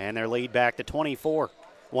 And their lead back to 24.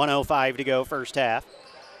 1:05 to go first half.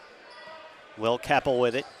 Will Keppel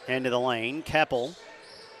with it into the lane. Keppel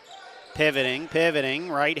pivoting.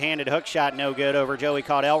 Right-handed hook shot, no good over Joey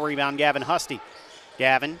Caudell. Rebound, Gavin Husty.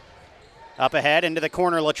 Gavin up ahead into the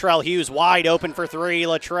corner. Latrell Hughes wide open for 3.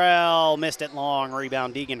 Latrell missed it long.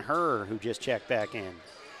 Rebound, Deegan Herr, who just checked back in.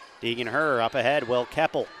 Deegan Herr up ahead. Will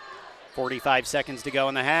Keppel. 45 seconds to go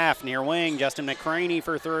in the half. Near wing, Justin McCraney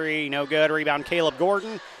for 3. No good. Rebound, Caleb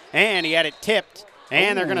Gordon. And he had it tipped.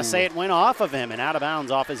 And they're going to say it went off of him and out of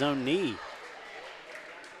bounds off his own knee.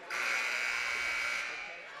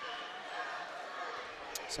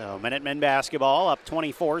 So Minutemen basketball up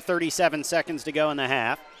 24, 37 seconds to go in the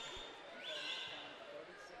half.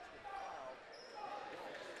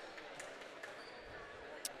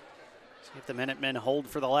 See if the Minutemen hold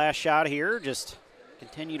for the last shot here. Just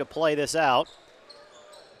continue to play this out.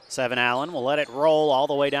 Seven Allen will let it roll all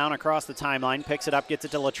the way down across the timeline. Picks it up, gets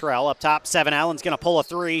it to Latrell. Up top, Seven Allen's going to pull a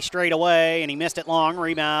 3 straight away, and he missed it long.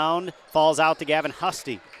 Rebound falls out to Gavin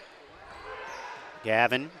Husty.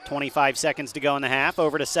 Gavin, 25 seconds to go in the half.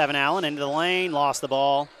 Over to Seven Allen, into the lane, lost the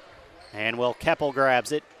ball. And Will Keppel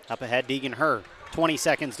grabs it. Up ahead, Deegan Herr. 20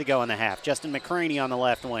 seconds to go in the half. Justin McCraney on the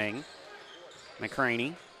left wing.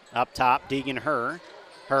 McCraney up top, Deegan Herr.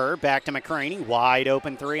 Herr back to McCraney. Wide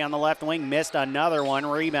open 3 on the left wing. Missed another one.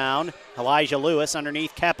 Rebound. Elijah Lewis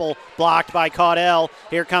underneath Keppel. Blocked by Caudell.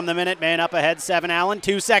 Here come the Minutemen up ahead. Seven Allen.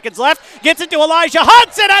 2 seconds left. Gets it to Elijah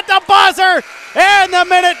Hudson at the buzzer. And the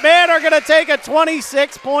Minutemen are going to take a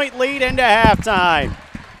 26-point lead into halftime.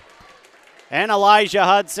 And Elijah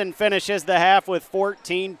Hudson finishes the half with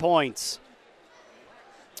 14 points.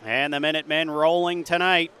 And the Minutemen rolling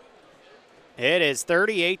tonight. It is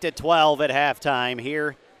 38-12 at halftime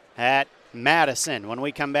here at Madison. When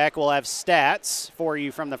we come back, we'll have stats for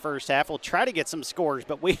you from the first half. We'll try to get some scores,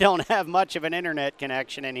 but we don't have much of an internet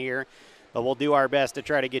connection in here. But we'll do our best to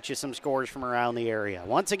try to get you some scores from around the area.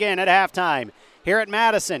 Once again, at halftime here at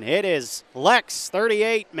Madison, it is Lex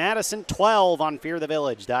 38, Madison 12 on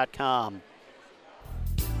fearthevillage.com.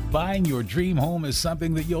 Buying your dream home is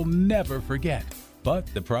something that you'll never forget, but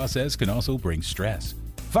the process can also bring stress.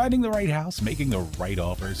 Finding the right house, making the right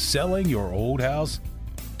offer, selling your old house.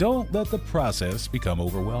 Don't let the process become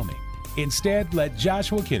overwhelming. Instead, let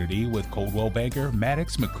Joshua Kennedy with Coldwell Banker,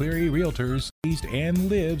 Maddox McCleary Realtors, and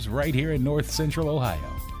lives right here in North Central Ohio.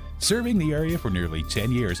 Serving the area for nearly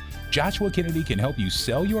 10 years, Joshua Kennedy can help you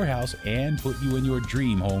sell your house and put you in your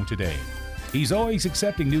dream home today. He's always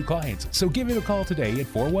accepting new clients, so give him a call today at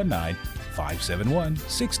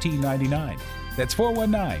 419-571-1699. That's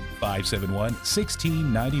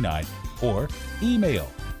 419-571-1699 or email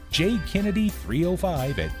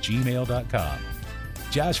jkennedy305@gmail.com.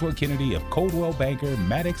 Joshua Kennedy of Coldwell Banker,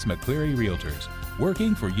 Maddox McCleary Realtors,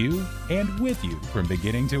 working for you and with you from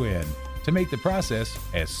beginning to end to make the process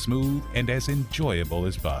as smooth and as enjoyable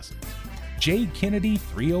as possible.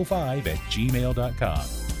 jkennedy305@gmail.com.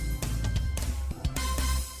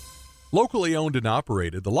 Locally owned and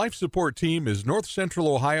operated, the Life Support Team is North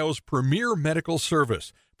Central Ohio's premier medical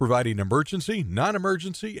service, providing emergency,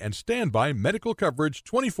 non-emergency, and standby medical coverage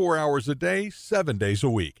 24 hours a day, 7 days a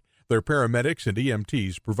week. Their paramedics and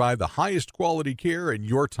EMTs provide the highest quality care in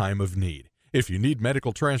your time of need. If you need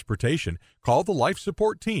medical transportation, call the Life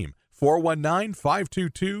Support Team,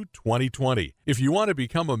 419-522-2020. If you want to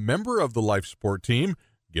become a member of the Life Support Team,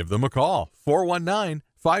 give them a call,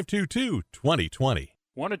 419-522-2020.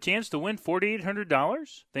 Want a chance to win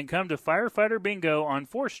 $4,800? Then come to Firefighter Bingo on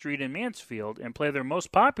 4th Street in Mansfield and play their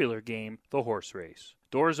most popular game, the horse race.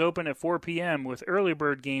 Doors open at 4 p.m. with early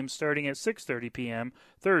bird games starting at 6:30 p.m.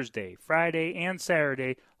 Thursday, Friday, and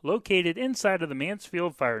Saturday, located inside of the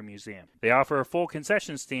Mansfield Fire Museum. They offer a full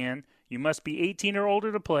concession stand. You must be 18 or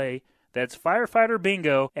older to play. That's Firefighter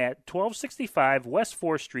Bingo at 1265 West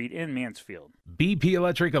 4th Street in Mansfield. BP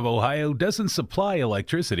Electric of Ohio doesn't supply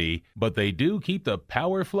electricity, but they do keep the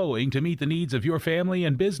power flowing to meet the needs of your family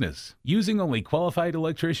and business. Using only qualified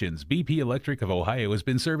electricians, BP Electric of Ohio has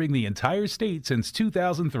been serving the entire state since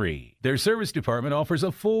 2003. Their service department offers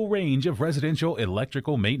a full range of residential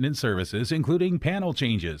electrical maintenance services, including panel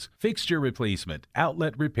changes, fixture replacement,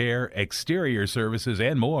 outlet repair, exterior services,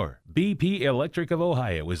 and more. BP Electric of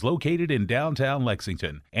Ohio is located in downtown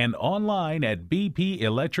Lexington and online at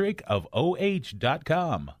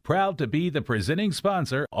bpelectricofoh.com. Proud to be the presenting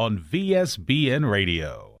sponsor on VSBN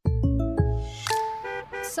Radio.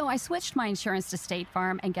 So I switched my insurance to State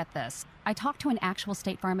Farm, and get this. I talked to an actual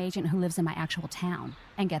State Farm agent who lives in my actual town.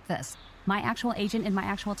 And get this. My actual agent in my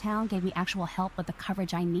actual town gave me actual help with the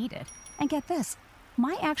coverage I needed. And get this.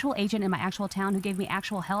 My actual agent in my actual town who gave me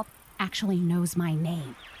actual help actually knows my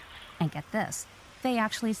name. And get this. They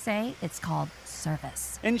actually say it's called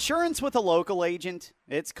service. Insurance with a local agent,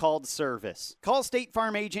 it's called service. Call State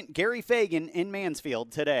Farm agent Gary Fagan in Mansfield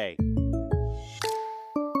today.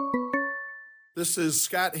 This is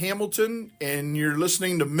Scott Hamilton, and you're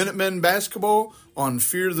listening to Minutemen Basketball on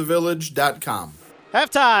fearthevillage.com.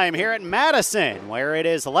 Halftime here at Madison, where it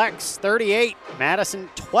is Lex 38, Madison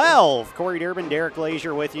 12. Corey Durbin, Derek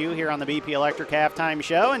Glazier with you here on the BP Electric Halftime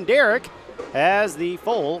Show. And Derek has the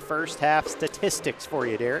full first half statistics for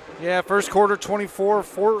you, Derek. Yeah, first quarter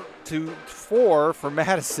 24-4 for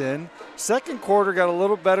Madison. Second quarter got a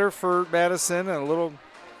little better for Madison and a little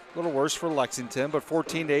worse for Lexington, but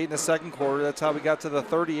 14-8 in the second quarter. That's how we got to the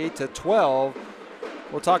 38-12.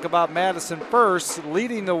 We'll talk about Madison first.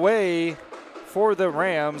 Leading the way for the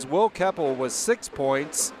Rams, Will Keppel with 6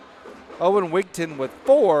 points, Owen Wigton with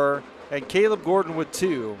 4, and Caleb Gordon with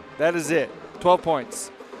 2. That is it, 12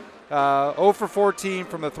 points. 0 for 14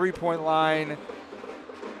 from the three-point line.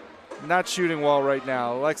 Not shooting well right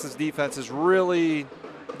now. Lex's defense is really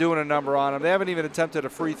doing a number on them. They haven't even attempted a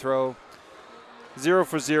free throw. 0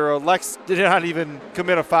 for 0. Lex did not even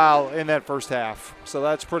commit a foul in that first half. So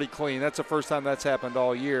that's pretty clean. That's the first time that's happened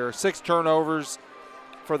all year. 6 turnovers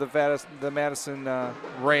for the Madison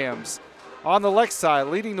Rams. On the Lex side,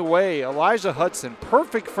 leading the way, Elijah Hudson,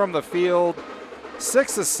 perfect from the field.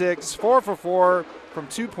 6 of 6, 4 for 4 from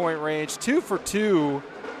two-point range, 2 for 2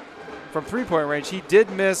 from three-point range. He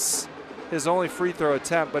did miss his only free throw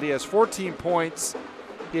attempt, but he has 14 points.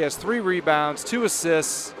 He has 3 rebounds, 2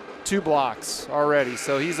 assists, 2 blocks already.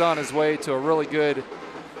 So he's on his way to a really good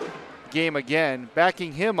game again.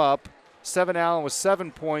 Backing him up, Seven Allen with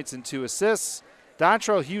 7 points and 2 assists.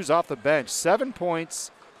 Dontrell Hughes off the bench, 7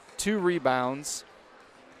 points, 2 rebounds.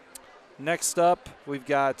 Next up, we've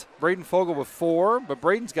got Braden Fogel with 4, but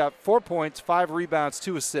Braden's got 4 points, 5 rebounds,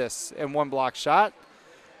 2 assists, and 1 block shot.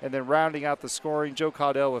 And then rounding out the scoring, Joe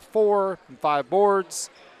Caudell with 4 and 5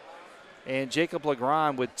 boards. And Jacob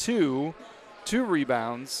Legrand with 2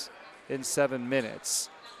 rebounds in 7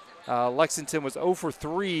 minutes. Lexington was 0 for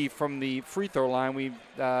 3 from the free throw line. We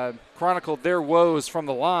chronicled their woes from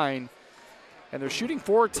the line. And they're shooting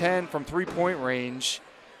 4-10 from three-point range.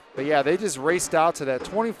 But, yeah, they just raced out to that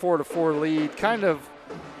 24-4 lead, kind of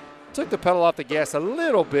took the pedal off the gas a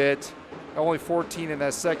little bit, only 14 in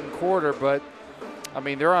that second quarter. But, I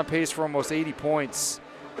mean, they're on pace for almost 80 points.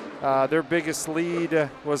 Their biggest lead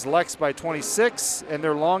was Lex by 26, and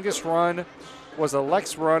their longest run was a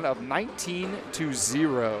Lex run of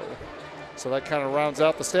 19-0. So that kind of rounds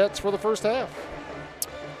out the stats for the first half.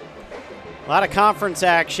 A lot of conference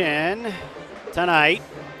action tonight.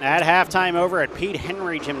 At halftime over at Pete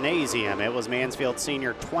Henry Gymnasium, it was Mansfield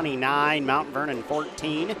Senior 29, Mount Vernon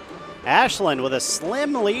 14. Ashland with a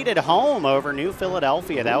slim lead at home over New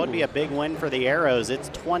Philadelphia. That would be a big win for the Arrows. It's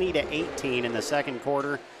 20-18 in the second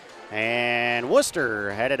quarter. And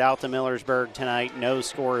Worcester headed out to Millersburg tonight. No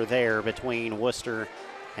score there between Worcester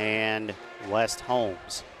and West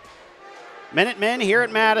Holmes. Minutemen here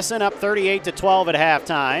at Madison up 38-12 at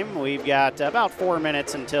halftime. We've got about 4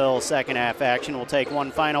 minutes until second half action. We'll take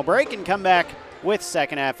one final break and come back with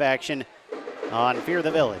second half action on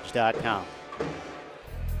fearthevillage.com.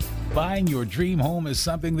 Buying your dream home is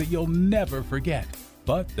something that you'll never forget,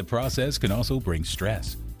 but the process can also bring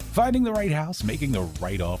stress. Finding the right house, making the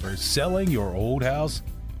right offer, selling your old house.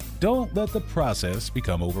 Don't let the process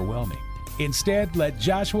become overwhelming. Instead, let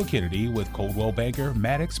Joshua Kennedy with Coldwell Banker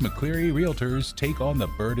Maddox McCleary Realtors take on the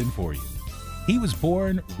burden for you. He was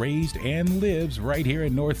born, raised, and lives right here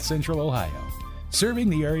in North Central Ohio. Serving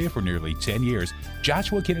the area for nearly 10 years,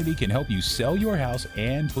 Joshua Kennedy can help you sell your house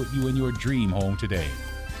and put you in your dream home today.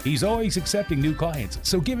 He's always accepting new clients,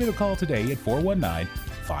 so give him a call today at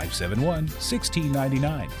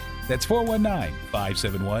 419-571-1699. That's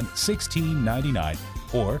 419-571-1699,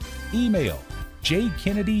 or email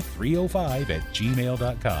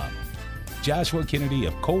jkennedy305@gmail.com. Joshua Kennedy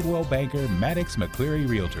of Coldwell Banker Maddox McCleary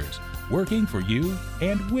Realtors, working for you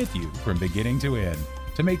and with you from beginning to end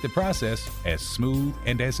to make the process as smooth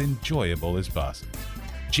and as enjoyable as possible.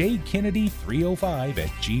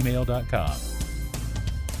 jkennedy305@gmail.com.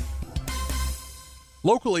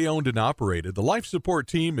 Locally owned and operated, the Life Support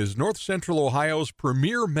Team is North Central Ohio's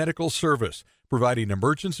premier medical service, providing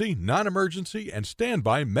emergency, non-emergency, and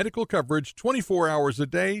standby medical coverage 24 hours a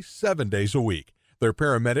day, 7 days a week. Their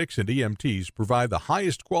paramedics and EMTs provide the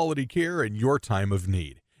highest quality care in your time of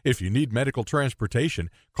need. If you need medical transportation,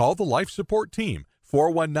 call the Life Support Team,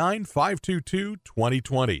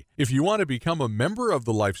 419-522-2020. If you want to become a member of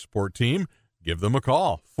the Life Support Team, give them a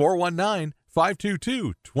call,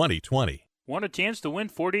 419-522-2020. Want a chance to win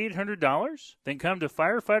 $4,800? Then come to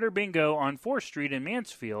Firefighter Bingo on 4th Street in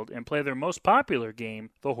Mansfield and play their most popular game,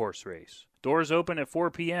 the horse race. Doors open at 4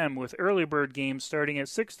 p.m. with early bird games starting at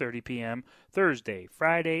 6:30 p.m. Thursday,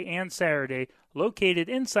 Friday, and Saturday, located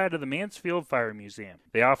inside of the Mansfield Fire Museum.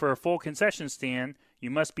 They offer a full concession stand. You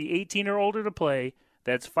must be 18 or older to play.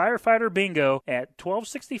 That's Firefighter Bingo at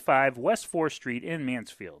 1265 West 4th Street in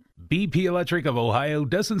Mansfield. BP Electric of Ohio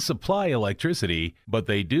doesn't supply electricity, but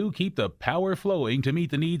they do keep the power flowing to meet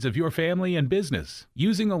the needs of your family and business.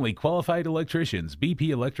 Using only qualified electricians, BP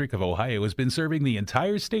Electric of Ohio has been serving the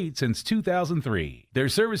entire state since 2003. Their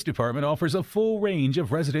service department offers a full range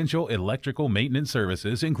of residential electrical maintenance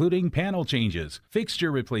services, including panel changes,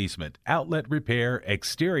 fixture replacement, outlet repair,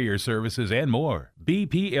 exterior services, and more.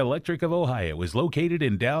 BP Electric of Ohio is located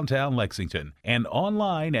in downtown Lexington and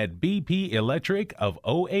online at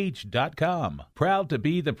bpelectricofoh.com. Proud to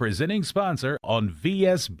be the presenting sponsor on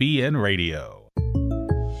VSBN Radio.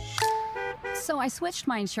 So I switched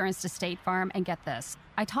my insurance to State Farm, and get this.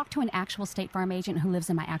 I talked to an actual State Farm agent who lives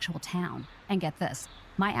in my actual town. And get this.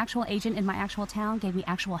 My actual agent in my actual town gave me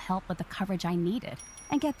actual help with the coverage I needed.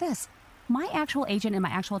 And get this. My actual agent in my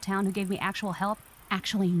actual town who gave me actual help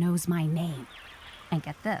actually knows my name. And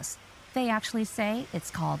get this. They actually say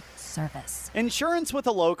it's called service. Insurance with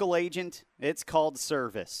a local agent, it's called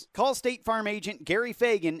service. Call State Farm agent Gary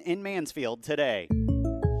Fagan in Mansfield today.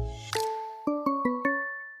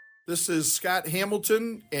 This is Scott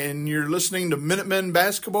Hamilton, and you're listening to Minutemen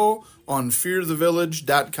Basketball on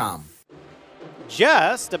fearthevillage.com.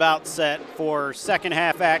 Just about set for second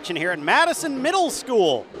half action here at Madison Middle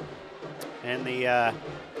School. And the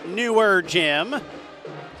newer gym.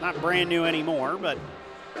 It's not brand new anymore, but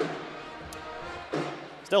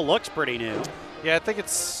still looks pretty new. Yeah, I think it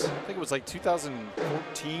was like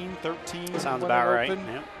 2014, 13. Sounds about right.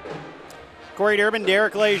 Yep. Corey Durbin,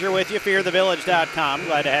 Derek Lazier with you, fearthevillage.com.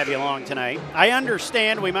 Glad to have you along tonight. I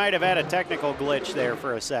understand we might have had a technical glitch there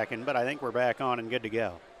for a second, but I think we're back on and good to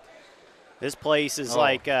go. This place is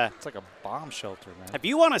like it's like a bomb shelter, man. If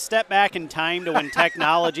you want to step back in time to when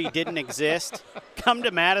technology didn't exist, come to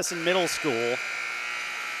Madison Middle School.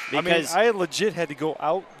 Because I legit had to go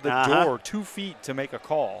out the door 2 feet to make a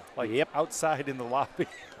call, outside in the lobby.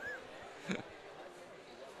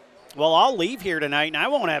 Well, I'll leave here tonight, and I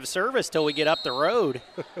won't have service till we get up the road.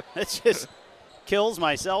 It just kills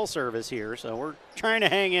my cell service here, so we're trying to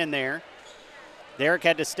hang in there. Derek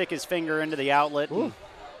had to stick his finger into the outlet and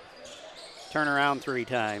turn around 3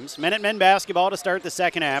 times. Minutemen basketball to start the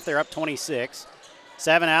second half. They're up 26.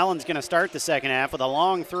 Seven Allen's going to start the second half with a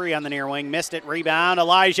long 3 on the near wing. Missed it. Rebound.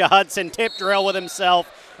 Elijah Hudson tip drill with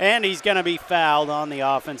himself, and he's going to be fouled on the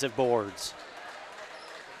offensive boards.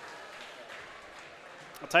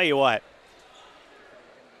 I'll tell you what.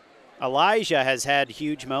 Elijah has had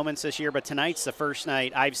huge moments this year, but tonight's the first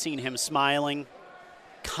night I've seen him smiling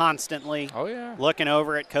constantly. Oh, yeah. Looking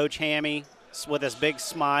over at Coach Hammy with his big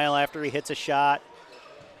smile after he hits a shot.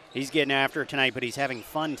 He's getting after it tonight, but he's having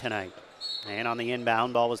fun tonight. And on the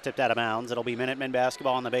inbound, ball was tipped out of bounds. It'll be Minutemen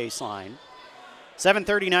basketball on the baseline.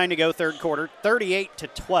 7:39 to go, third quarter.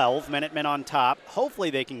 38-12, Minutemen on top. Hopefully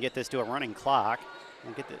they can get this to a running clock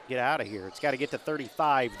and get out of here. It's got to get to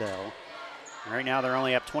 35, though. Right now they're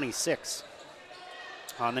only up 26.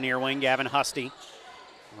 On the near wing, Gavin Husty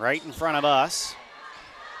right in front of us.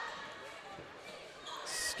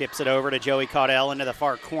 Skips it over to Joey Caudell into the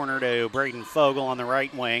far corner to Braden Fogle on the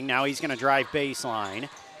right wing. Now he's going to drive baseline.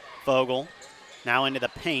 Fogle now into the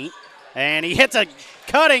paint, and he hits a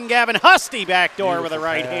cutting Gavin Husty backdoor with a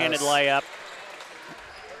right-handed layup.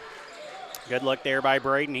 Good look there by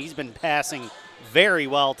Braden. He's been passing very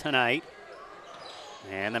well tonight.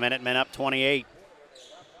 And the Minutemen up 28.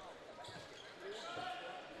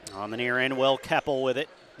 On the near end, Will Keppel with it.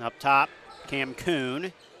 Up top, Cam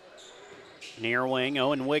Kuhn. Near wing,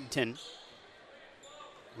 Owen Wigton.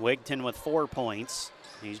 Wigton with 4 points.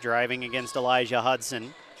 He's driving against Elijah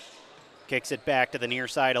Hudson. Kicks it back to the near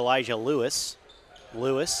side, Elijah Lewis.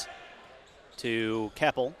 Lewis to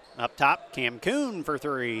Keppel. Up top, Cam Kuhn for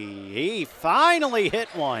 3. He finally hit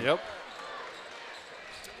one. Yep.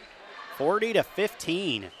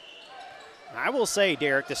 40-15. I will say,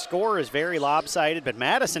 Derek, the score is very lopsided, but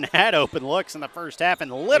Madison had open looks in the first half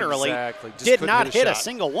and literally did not hit a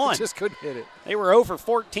single one. Just couldn't hit it. They were 0 for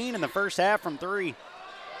 14 in the first half from 3.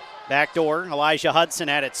 Backdoor, Elijah Hudson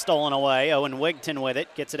had it stolen away. Owen Wigton with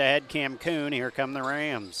it. Gets it ahead, Cam Kuhn. Here come the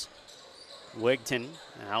Rams. Wigton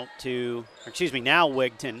now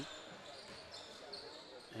Wigton.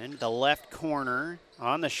 And the left corner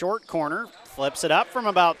on the short corner. Flips it up from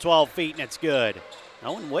about 12 feet, and it's good.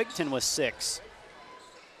 Owen Wigton was 6.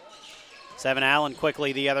 7 Allen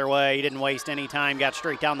quickly the other way. He didn't waste any time. Got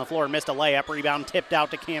straight down the floor. Missed a layup. Rebound tipped out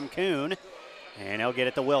to Cam Kuhn. And he'll get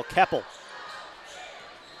it to Will Keppel.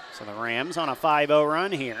 So the Rams on a 5-0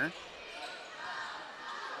 run here.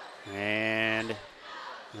 And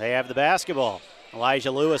they have the basketball.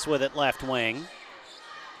 Elijah Lewis with it left wing.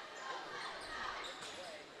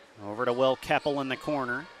 Over to Will Keppel in the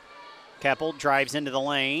corner. Keppel drives into the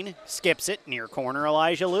lane, skips it, near corner.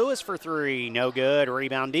 Elijah Lewis for 3, no good.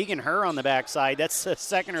 Rebound, Deegan Herr on the backside. That's the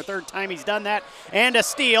second or third time he's done that. And a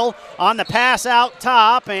steal on the pass out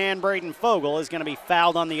top, and Braden Fogel is going to be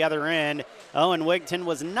fouled on the other end. Owen Wigton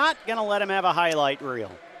was not going to let him have a highlight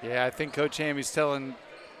reel. Yeah, I think Coach Hammy's telling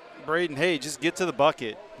Braden, hey, just get to the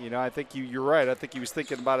bucket. You know, I think you're right. I think he was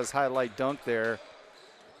thinking about his highlight dunk there.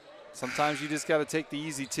 Sometimes you just got to take the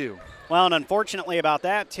easy two. Well, and unfortunately about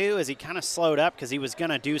that, too, is he kind of slowed up because he was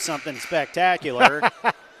going to do something spectacular.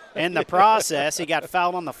 In the process, he got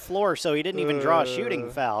fouled on the floor, so he didn't even draw a shooting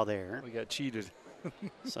foul there. We got cheated.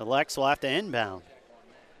 So Lex will have to inbound.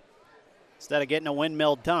 Instead of getting a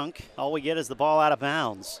windmill dunk, all we get is the ball out of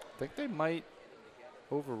bounds. I think they might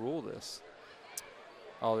overrule this.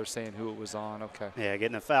 Oh, they're saying who it was on. Okay. Yeah,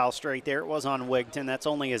 getting the foul straight there. It was on Wigton. That's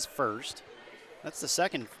only his first. That's the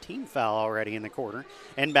second team foul already in the quarter.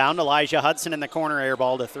 Inbound, Elijah Hudson in the corner, air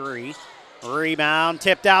ball to 3. Rebound,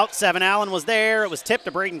 tipped out. 7 Allen was there. It was tipped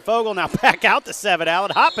to Braden Fogel. Now back out to 7 Allen.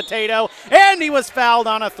 Hot potato, and he was fouled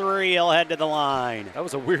on a 3. He'll head to the line. That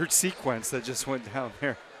was a weird sequence that just went down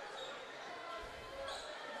there.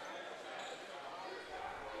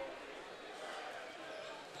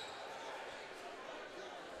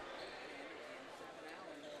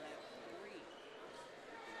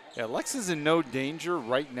 Yeah, Lex is in no danger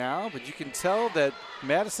right now, but you can tell that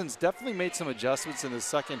Madison's definitely made some adjustments in the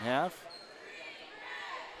second half.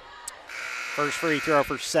 First free throw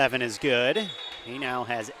for 7 is good. He now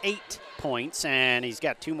has 8 points, and he's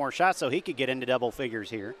got 2 more shots, so he could get into double figures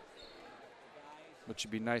here. Which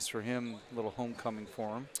would be nice for him, a little homecoming for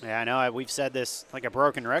him. Yeah, I know we've said this like a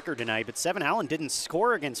broken record tonight, but 7 Allen didn't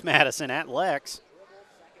score against Madison at Lex.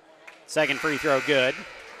 Second free throw good.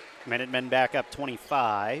 Minutemen back up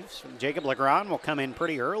 25. So Jacob Legrand will come in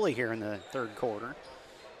pretty early here in the third quarter,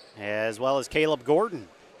 as well as Caleb Gordon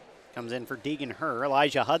comes in for Deegan Herr.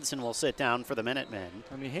 Elijah Hudson will sit down for the Minutemen.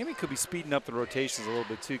 I mean, Hammy could be speeding up the rotations a little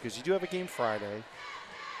bit too, because you do have a game Friday.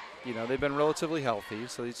 You know, they've been relatively healthy,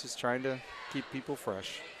 so he's just trying to keep people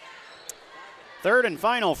fresh. Third and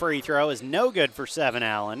final free throw is no good for 7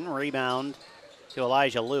 Allen. Rebound to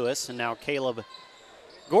Elijah Lewis, and now Caleb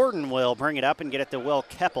Gordon will bring it up and get it to Will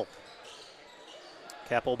Keppel.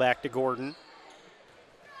 Keppel back to Gordon.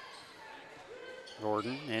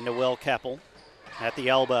 Gordon into Will Keppel at the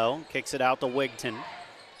elbow. Kicks it out to Wigton.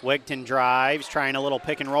 Wigton drives, trying a little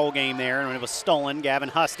pick and roll game there, and it was stolen. Gavin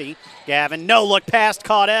Husty. Gavin, no look past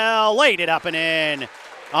Caudell. Laid it up and in.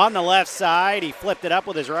 On the left side, he flipped it up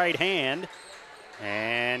with his right hand.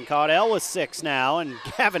 And Caudell was 6 now, and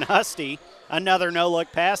Gavin Husty, another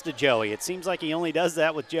no-look pass to Joey. It seems like he only does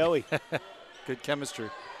that with Joey. Good chemistry.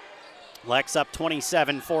 Lex up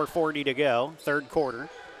 27, 4:40 to go, third quarter.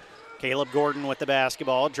 Caleb Gordon with the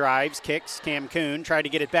basketball, drives, kicks. Cam Kuhn tried to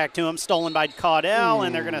get it back to him, stolen by Caudell,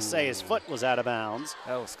 and they're going to say his foot was out of bounds.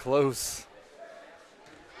 That was close.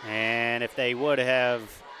 And if they would have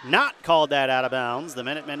not called that out of bounds, the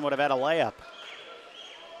Minutemen would have had a layup.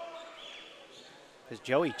 Because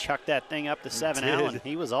Joey chucked that thing up to 7 Allen.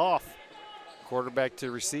 He was off. Quarterback to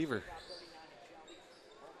receiver.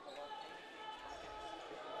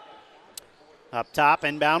 Up top,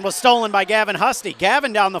 inbound was stolen by Gavin Husty.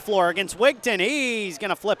 Gavin down the floor against Wigton. He's going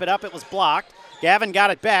to flip it up. It was blocked. Gavin got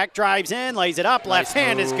it back, drives in, lays it up. Left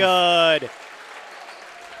hand is good.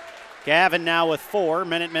 Gavin now with 4.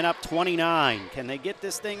 Minutemen up 29. Can they get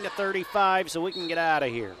this thing to 35 so we can get out of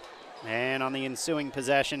here? And on the ensuing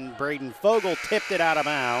possession, Braden Fogel tipped it out of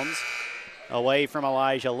bounds away from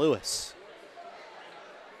Elijah Lewis.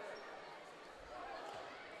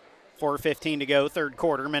 4:15 to go, third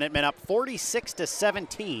quarter. Minutemen up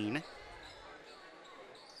 46-17.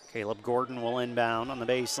 Caleb Gordon will inbound on the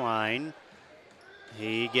baseline.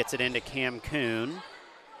 He gets it into Cam Kuhn.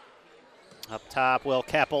 Up top, Will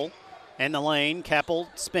Keppel in the lane. Keppel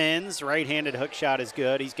spins. Right-handed hook shot is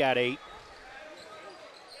good. He's got 8.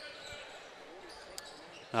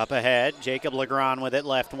 Up ahead, Jacob Legrand with it,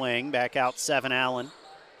 left wing. Back out 7 Allen.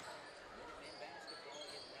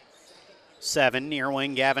 7, near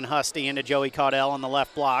wing Gavin Husty into Joey Caudell on the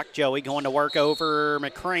left block. Joey going to work over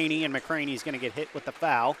McCraney, and McCraney's going to get hit with the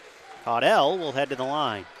foul. Caudell will head to the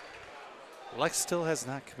line. Lex still has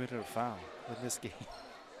not committed a foul in this game.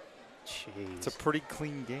 Jeez. It's a pretty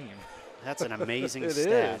clean game. That's an amazing It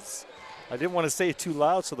stat. is. I didn't want to say it too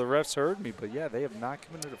loud so the refs heard me, but yeah, they have not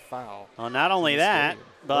committed a foul. Well, not only that,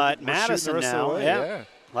 but We're Madison shooting the rest of now. the way, yeah.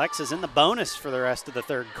 Lex is in the bonus for the rest of the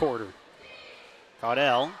third quarter.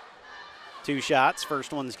 Caudell, 2 shots.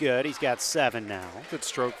 First one's good. He's got 7 now. Good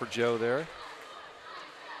stroke for Joe there.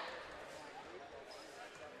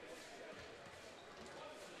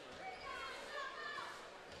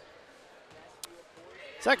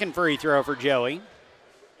 Second free throw for Joey.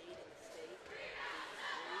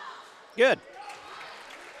 Good.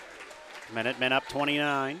 Minutemen up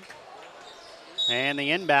 29. And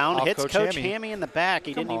the inbound Off hits Coach Coach Hammy. Hammy in the back.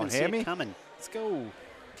 He Come didn't on, even see Hammy. it coming. Let's go.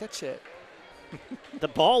 Catch it. The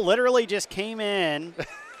ball literally just came in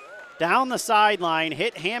down the sideline,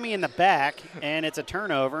 hit Hammy in the back, and it's a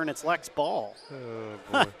turnover, and it's Lex ball. Oh,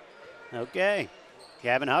 boy. Okay.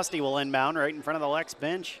 Gavin Husty will inbound right in front of the Lex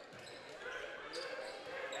bench.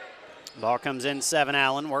 Ball comes in, 7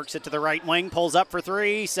 Allen, works it to the right wing, pulls up for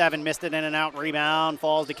 3. 7 missed it in and out, rebound,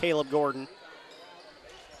 falls to Caleb Gordon.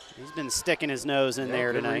 He's been sticking his nose in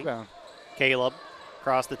there good tonight. rebound. Caleb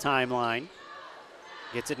across the timeline.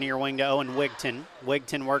 Gets it near wing to Owen Wigton.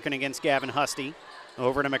 Wigton working against Gavin Husty.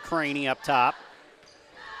 Over to McCraney up top.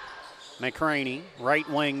 McCraney, right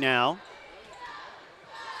wing now.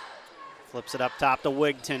 Flips it up top to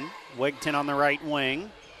Wigton. Wigton on the right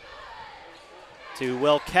wing. To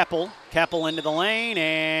Will Keppel. Keppel into the lane,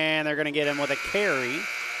 and they're going to get him with a carry.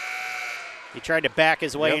 He tried to back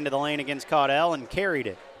his way into the lane against Caudell and carried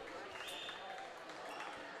it.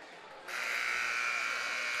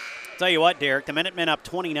 Tell you what, Derek, the Minutemen up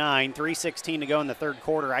 29, 3:16 to go in the third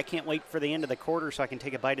quarter. I can't wait for the end of the quarter so I can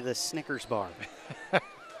take a bite of this Snickers bar.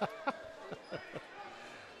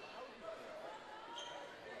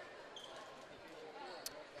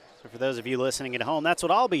 So for those of you listening at home, that's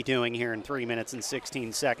what I'll be doing here in 3 minutes and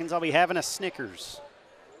 16 seconds. I'll be having a Snickers.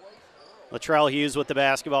 Latrell Hughes with the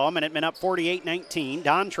basketball. Minutemen up 48-19.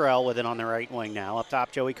 Dontrell with it on the right wing now. Up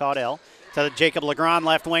top, Joey Caudell. To Jacob Legrand,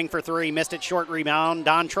 left wing for 3. Missed it, short rebound.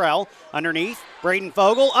 Dontrell underneath. Braden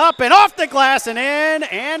Fogel up and off the glass and in,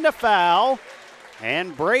 and a foul.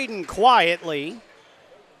 And Braden quietly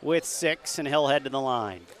with 6, and he'll head to the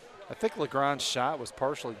line. I think Legrand's shot was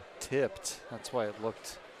partially tipped. That's why it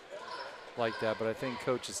looked like that. But I think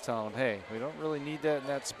Coach is telling him, hey, we don't really need that in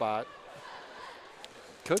that spot.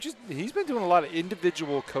 Coach, he's been doing a lot of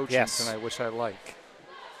individual coaching tonight, which I like.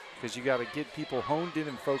 Because you got to get people honed in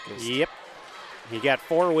and focused. Yep. You got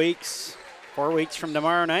 4 weeks. 4 weeks from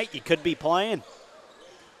tomorrow night, you could be playing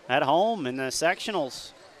at home in the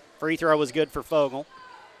sectionals. Free throw was good for Fogel.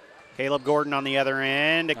 Caleb Gordon on the other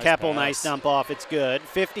end. A Keppel, nice dump off. It's good.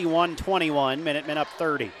 51-21. Minutemen up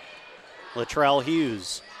 30. Latrell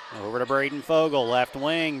Hughes over to Braden Fogel. Left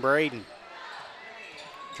wing, Braden.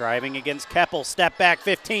 Driving against Keppel. Step back,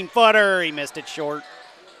 15-footer. He missed it short.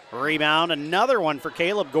 Rebound, another one for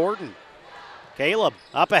Caleb Gordon. Caleb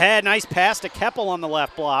up ahead, nice pass to Keppel on the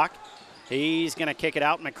left block. He's going to kick it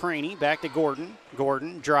out, McCraney, back to Gordon.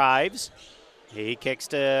 Gordon drives. He kicks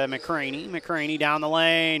to McCraney. McCraney down the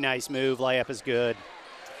lane, nice move, layup is good.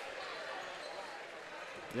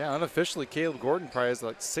 Yeah, unofficially, Caleb Gordon probably has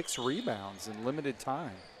like 6 rebounds in limited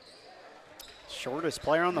time. Shortest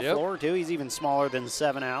player on the floor, too. He's even smaller than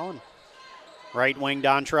 7 Allen. Right wing,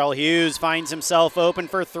 Dontrell Hughes finds himself open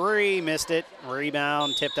for 3. Missed it.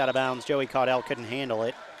 Rebound, tipped out of bounds. Joey Caudell couldn't handle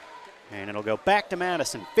it. And it'll go back to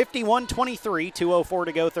Madison. 51-23, 2:04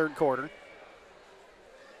 to go third quarter.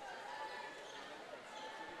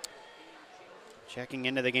 Checking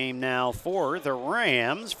into the game now for the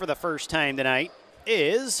Rams for the first time tonight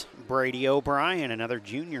is Brady O'Brien, another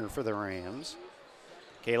junior for the Rams.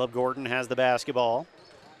 Caleb Gordon has the basketball.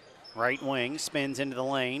 Right wing, spins into the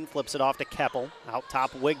lane, flips it off to Keppel. Out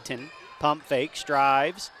top, Wigton. Pump fakes,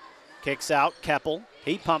 drives. Kicks out, Keppel.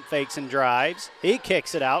 He pump fakes and drives. He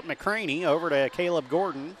kicks it out. McCraney over to Caleb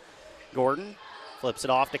Gordon. Gordon flips it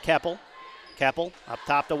off to Keppel. Keppel up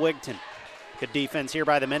top to Wigton. Good defense here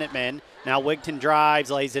by the Minutemen. Now Wigton drives,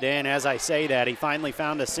 lays it in. As I say that, he finally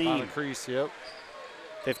found a seam. On the crease,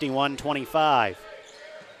 51-25.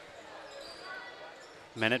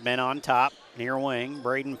 Minutemen on top. Near wing,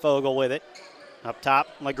 Braden Fogel with it. Up top,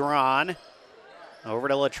 Legrand. Over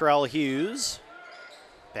to Latrell Hughes.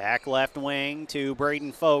 Back left wing to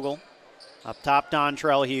Braden Fogel. Up top,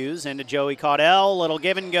 Dontrell Hughes into Joey Caudell. Little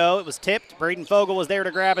give and go. It was tipped. Braden Fogel was there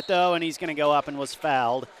to grab it, though, and he's going to go up and was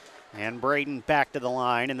fouled. And Braden back to the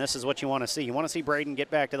line, and this is what you want to see. You want to see Braden get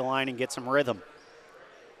back to the line and get some rhythm.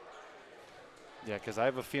 Yeah, because I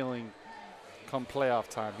have a feeling come playoff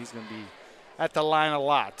time, he's going to be at the line a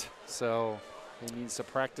lot. So he needs to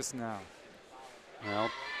practice now. Well,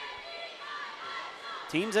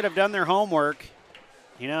 teams that have done their homework,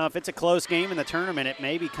 you know, if it's a close game in the tournament, it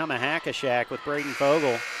may become a hack-a-shack with Braden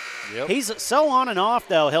Fogel. Yep. He's so on and off,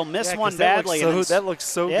 though. He'll miss one badly. That looks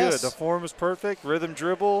so yes. good. The form is perfect. Rhythm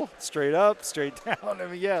dribble, straight up, straight down. I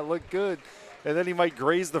mean, yeah, it looked good. And then he might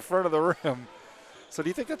graze the front of the rim. So do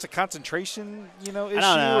you think that's a concentration, issue? I don't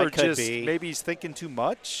know. Or it could just be. Maybe he's thinking too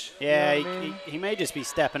much? Yeah, You know what I mean? he may just be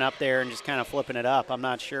stepping up there and just kind of flipping it up. I'm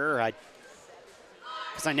not sure.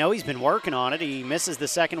 Because I know he's been working on it. He misses the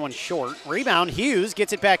second one short. Rebound, Hughes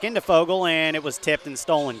gets it back into Fogel, and it was tipped and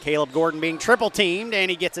stolen. Caleb Gordon being triple-teamed, and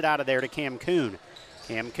he gets it out of there to Cam Kuhn.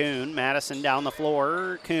 Cam Kuhn, Madison down the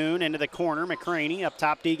floor. Kuhn into the corner. McCraney up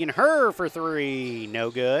top, Deegan Herr for three.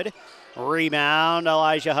 No good. Rebound,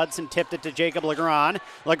 Elijah Hudson tipped it to Jacob Legrand.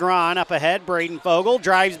 Legrand up ahead, Braden Fogel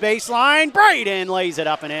drives baseline. Braden lays it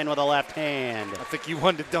up and in with a left hand. I think he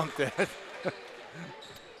wanted to dunk that.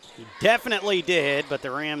 He definitely did, but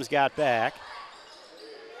the Rams got back.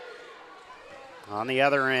 On the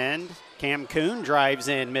other end, Cam Kuhn drives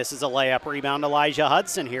in, misses a layup. Rebound, Elijah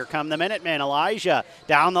Hudson. Here come the Minutemen. Elijah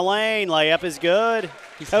down the lane. Layup is good.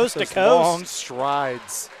 Coast to coast. Long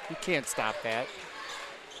strides. You can't stop that.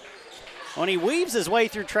 When he weaves his way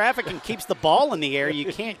through traffic and keeps the ball in the air,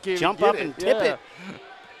 you can't jump up and tip it.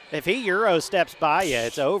 If he Euro steps by you,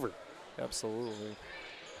 it's over. Absolutely.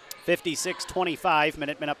 56-25,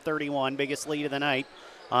 Minutemen up 31, biggest lead of the night.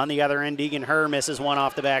 On the other end, Deegan Herr misses one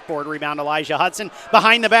off the backboard. Rebound, Elijah Hudson.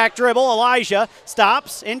 Behind the back dribble, Elijah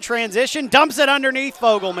stops in transition, dumps it underneath.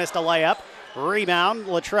 Fogel missed a layup. Rebound,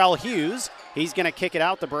 Latrell Hughes. He's going to kick it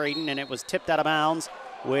out to Braden, and it was tipped out of bounds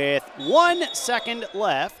with 1 second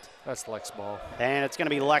left. That's Lex ball. And it's going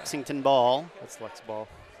to be Lexington ball. That's Lex ball.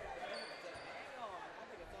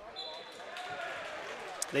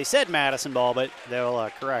 They said Madison ball, but they'll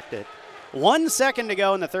correct it. 1 second to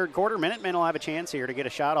go in the third quarter. Minutemen will have a chance here to get a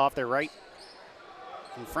shot off their right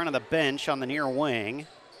in front of the bench on the near wing.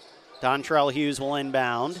 Dontrell Hughes will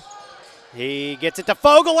inbound. He gets it to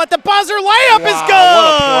Fogel at the buzzer. Layup is good!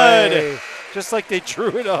 What a play. Just like they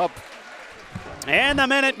drew it up. And the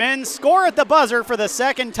Minutemen score at the buzzer for the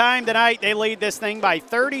second time tonight. They lead this thing by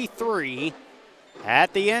 33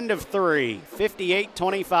 at the end of three.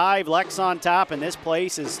 58-25, Lex on top, and this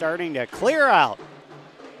place is starting to clear out.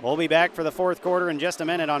 We'll be back for the fourth quarter in just a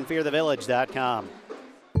minute on fearthevillage.com.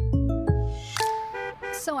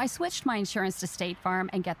 So I switched my insurance to State Farm,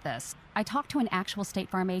 and get this. I talked to an actual State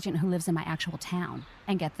Farm agent who lives in my actual town.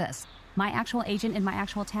 And get this. My actual agent in my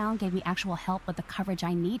actual town gave me actual help with the coverage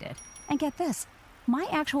I needed. And get this. My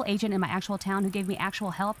actual agent in my actual town who gave me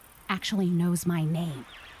actual help actually knows my name.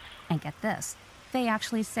 And get this. They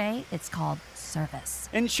actually say it's called service.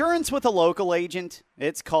 Insurance with a local agent,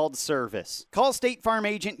 it's called service. Call State Farm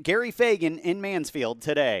agent Gary Fagan in Mansfield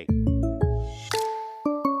today.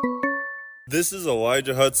 This is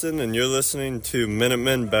Elijah Hudson, and you're listening to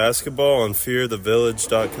Minutemen Basketball on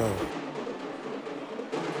fearthevillage.com.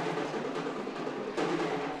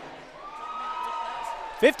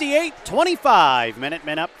 $58-25,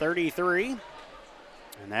 Minutemen up 33.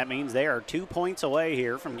 And that means they are 2 points away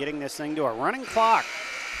here from getting this thing to a running clock.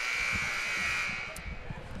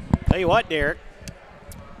 Tell you what, Derek,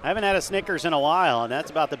 I haven't had a Snickers in a while, and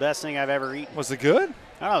that's about the best thing I've ever eaten. Was it good?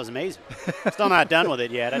 Oh, it was amazing. Still not done with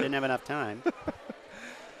it yet. I didn't have enough time.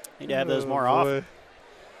 Need to have those more often.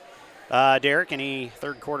 Derek, any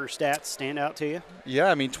third quarter stats stand out to you?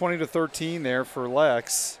 Yeah, I mean, 20-13 there for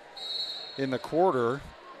Lex in the quarter.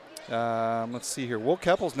 Let's see here. Will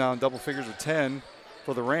Keppel's now in double figures with 10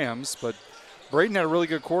 for the Rams, but Braden had a really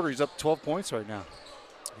good quarter. He's up 12 points right now.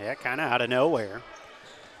 Yeah, kind of out of nowhere.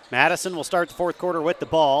 Madison will start the fourth quarter with the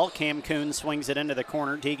ball. Cam Kuhn swings it into the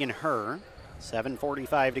corner. Deegan Herr.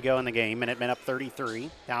 7:45 to go in the game. Minutemen up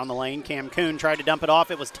 33. Down the lane, Cam Kuhn tried to dump it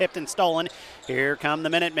off. It was tipped and stolen. Here come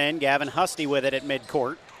the Minutemen. Gavin Husty with it at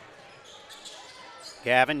midcourt.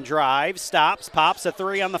 Gavin drives, stops, pops a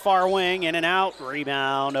three on the far wing, in and out.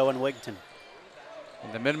 Rebound, Owen Wigton.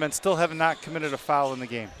 And the Minutemen still have not committed a foul in the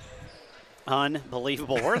game.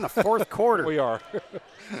 Unbelievable. We're in the fourth quarter. We are.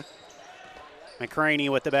 McCraney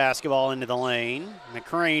with the basketball into the lane.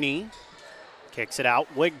 McCraney kicks it out.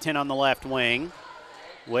 Wigton on the left wing.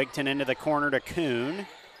 Wigton into the corner to Kuhn.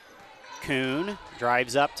 Kuhn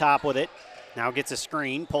drives up top with it. Now gets a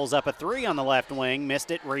screen. Pulls up a three on the left wing. Missed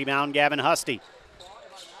it. Rebound, Gavin Husty.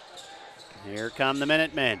 Here come the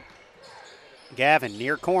Minutemen. Gavin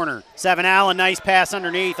near corner. 7 Allen, nice pass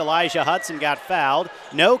underneath. Elijah Hudson got fouled.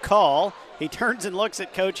 No call. He turns and looks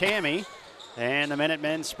at Coach Hammy. And the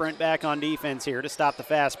Minutemen sprint back on defense here to stop the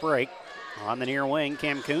fast break. On the near wing,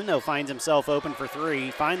 Cam Kuhn, though, finds himself open for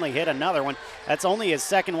three. Finally hit another one. That's only his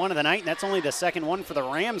second one of the night, and that's only the second one for the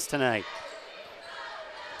Rams tonight.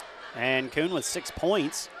 And Kuhn with 6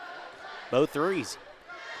 points, both threes.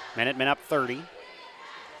 Minutemen up 30.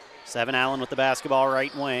 7 Allen with the basketball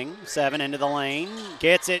right wing. 7 into the lane.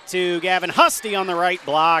 Gets it to Gavin Husty on the right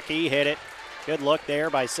block. He hit it. Good look there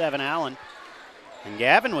by 7 Allen. And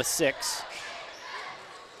Gavin with 6.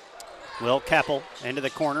 Will Keppel into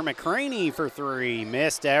the corner. McCraney for three.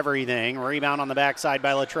 Missed everything. Rebound on the backside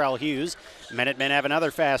by Latrell Hughes. Minutemen have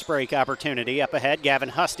another fast break opportunity. Up ahead, Gavin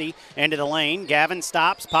Husty into the lane. Gavin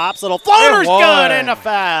stops, pops. Little floater's good and a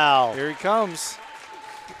foul. Here he comes.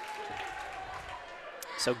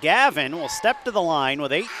 So Gavin will step to the line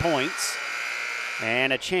with 8 points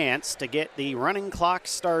and a chance to get the running clock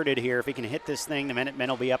started here. If he can hit this thing, the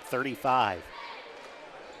Minutemen will be up 35.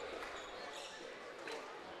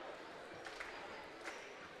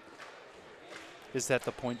 Is that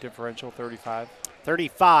the point differential, 35?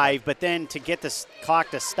 35, but then to get this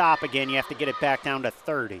clock to stop again, you have to get it back down to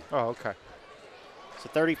 30. Oh, okay. So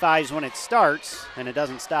 35 is when it starts, and it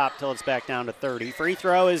doesn't stop till it's back down to 30. Free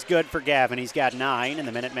throw is good for Gavin. He's got 9, and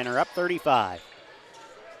the Minutemen are up 35.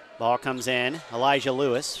 Ball comes in. Elijah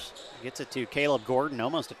Lewis gets it to Caleb Gordon.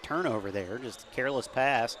 Almost a turnover there, just a careless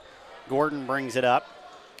pass. Gordon brings it up.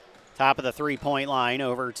 Top of the three-point line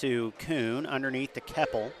over to Kuhn underneath to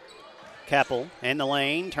Keppel. Keppel in the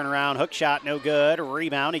lane, turnaround, hook shot, no good.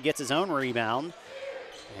 Rebound, he gets his own rebound.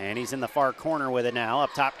 And he's in the far corner with it now.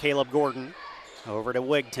 Up top, Caleb Gordon. Over to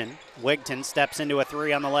Wigton. Wigton steps into a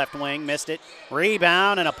three on the left wing, missed it.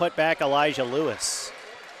 Rebound and a putback, Elijah Lewis.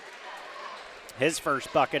 His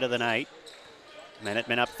first bucket of the night.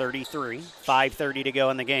 Minutemen up 33. 5:30 to go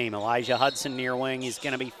in the game. Elijah Hudson near wing, he's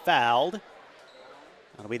going to be fouled.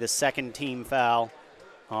 That'll be the second team foul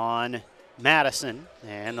on Madison.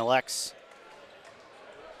 And the Lex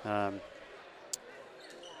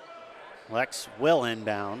will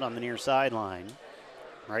inbound on the near sideline,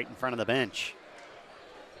 right in front of the bench.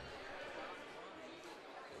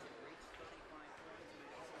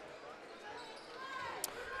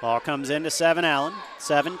 Ball comes into 7 Allen.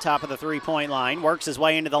 7, top of the three-point line. Works his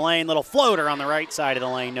way into the lane. Little floater on the right side of the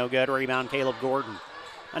lane. No good. Rebound, Caleb Gordon.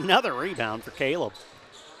 Another rebound for Caleb.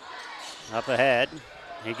 Up ahead.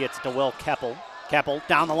 He gets to Will Keppel. Keppel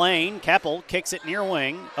down the lane. Keppel kicks it near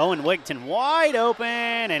wing. Owen Wigton wide open,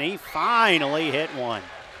 and he finally hit one.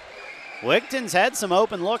 Wigton's had some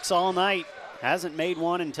open looks all night. Hasn't made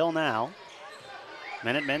one until now.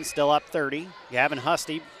 Minutemen still up 30. Gavin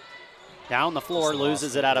Husty down the floor,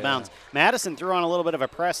 loses it out of bounds. Madison threw on a little bit of a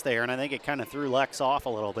press there, and I think it kind of threw Lex off a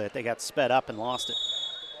little bit. They got sped up and lost it.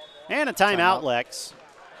 And a timeout, Lex.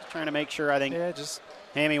 Just trying to make sure, I think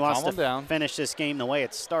Hammy wants to finish this game the way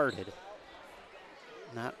it started.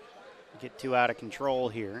 Not get too out of control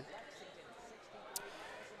here.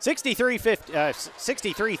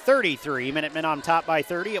 63-33, Minutemen on top by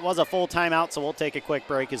 30. It was a full timeout, so we'll take a quick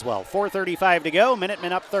break as well. 4:35 to go,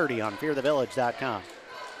 Minutemen up 30 on fearthevillage.com.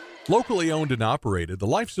 Locally owned and operated, the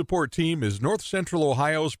Life Support Team is North Central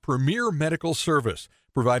Ohio's premier medical service,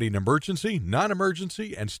 providing emergency,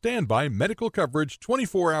 non-emergency, and standby medical coverage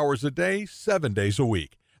 24 hours a day, 7 days a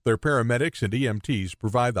week. Their paramedics and EMTs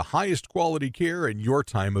provide the highest quality care in your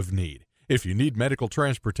time of need. If you need medical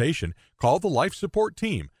transportation, call the Life Support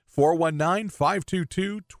Team,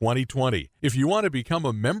 419-522-2020. If you want to become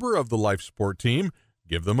a member of the Life Support Team,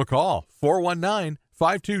 give them a call,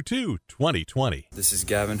 419-522-2020. This is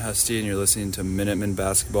Gavin Husty, and you're listening to Minutemen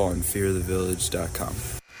Basketball on fearthevillage.com.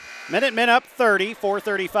 Minutemen up 30,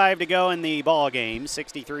 4:35 to go in the ball game,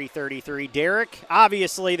 63-33. Derek,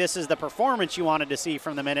 obviously this is the performance you wanted to see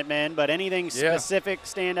from the Minutemen, but anything specific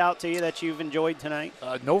stand out to you that you've enjoyed tonight?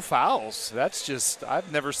 No fouls. That's just,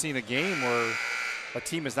 I've never seen a game where a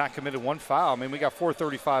team has not committed one foul. I mean, we got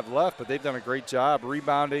 4:35 left, but they've done a great job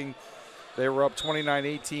rebounding. They were up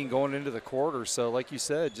 29-18 going into the quarter. So, like you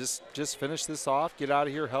said, just finish this off, get out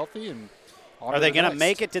of here healthy, and are they going to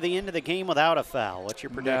make it to the end of the game without a foul? What's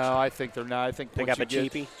your prediction? No, I think they're not. I think pick up a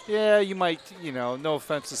cheapie? Yeah, you might, no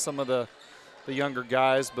offense to some of the younger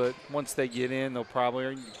guys, but once they get in, they'll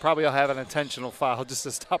probably have an intentional foul just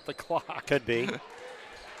to stop the clock. Could be.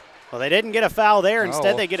 Well, they didn't get a foul there.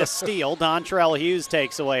 Instead, they get a steal. Dontrell Hughes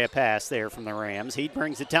takes away a pass there from the Rams. He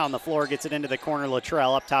brings it down the floor, gets it into the corner.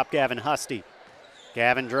 Latrell up top, Gavin Husty.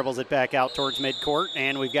 Gavin dribbles it back out towards midcourt,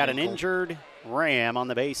 and we've got an injured Ram on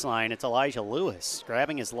the baseline. It's Elijah Lewis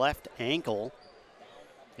grabbing his left ankle.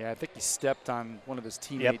 Yeah, I think he stepped on one of his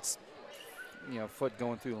teammates' foot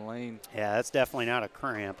going through the lane. Yeah, that's definitely not a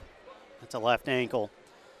cramp. That's a left ankle.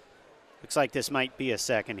 Looks like this might be a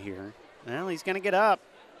second here. Well, he's going to get up.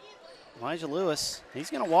 Elijah Lewis, he's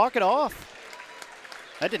going to walk it off.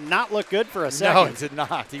 That did not look good for a second. No, it did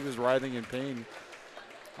not. He was writhing in pain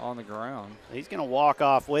on the ground. He's going to walk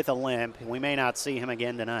off with a limp. We may not see him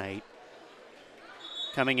again tonight.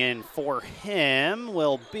 Coming in for him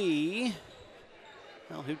will be,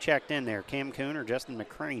 well, who checked in there? Cam Kuhn or Justin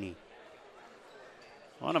McCraney?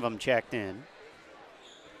 One of them checked in.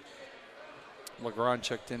 LeGrand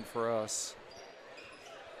checked in for us.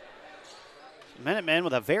 Minutemen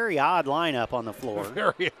with a very odd lineup on the floor.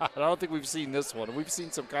 Very odd. I don't think we've seen this one. We've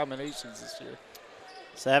seen some combinations this year.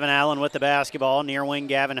 Seven Allen with the basketball. Near wing,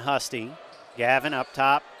 Gavin Husty. Gavin up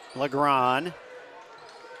top, LeGrand.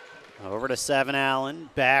 Over to Seven Allen.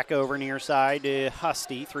 Back over near side to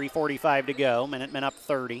Husty. 3:45 to go. Minutemen up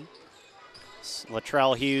 30.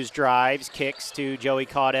 Latrell Hughes drives, kicks to Joey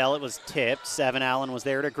Caudell. It was tipped. Seven Allen was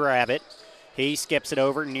there to grab it. He skips it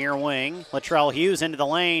over near wing. Latrell Hughes into the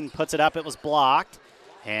lane, puts it up. It was blocked.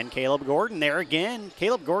 And Caleb Gordon there again.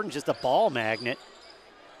 Caleb Gordon's just a ball magnet.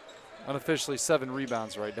 Unofficially 7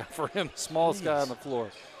 rebounds right now for him. Smallest guy on the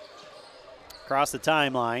floor. Across the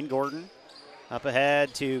timeline, Gordon up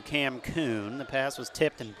ahead to Cam Kuhn. The pass was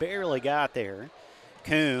tipped and barely got there.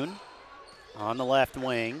 Kuhn on the left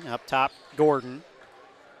wing. Up top, Gordon.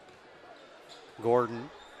 Gordon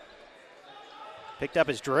picked up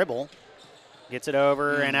his dribble. Gets it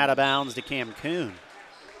over and out of bounds to Cam Kuhn.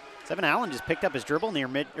 Seven Allen just picked up his dribble near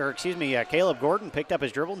Caleb Gordon picked up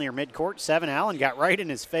his dribble near midcourt. Seven Allen got right in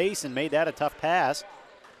his face and made that a tough pass.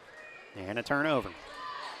 And a turnover.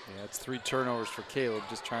 Yeah, it's 3 turnovers for Caleb,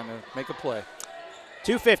 just trying to make a play.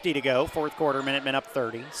 2:50 to go, fourth quarter, Minutemen up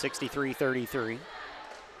 30, 63-33.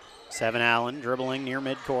 Seven Allen dribbling near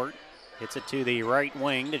midcourt. Hits it to the right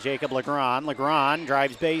wing to Jacob LeGrand. LeGrand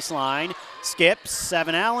drives baseline, skips.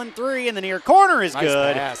 Seven Allen, 3 in the near corner is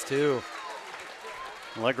good. Nice pass, too.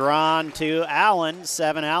 LeGrand to Allen.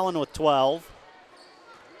 Seven Allen with 12.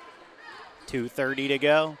 2:30 to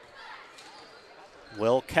go.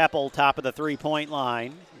 Will Keppel, top of the three-point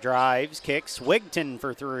line. Drives, kicks. Wigton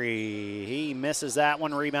for 3. He misses that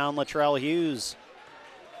one. Rebound, Latrell Hughes.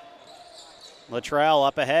 Latrell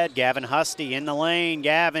up ahead. Gavin Husty in the lane.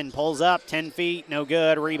 Gavin pulls up 10 feet. No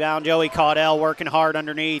good. Rebound. Joey Caudell working hard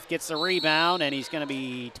underneath. Gets the rebound, and he's going to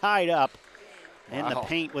be tied up in the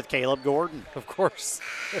paint with Caleb Gordon. Of course.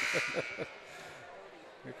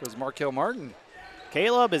 Here goes Markel Martin.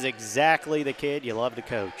 Caleb is exactly the kid you love to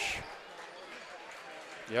coach.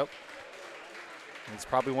 Yep. He's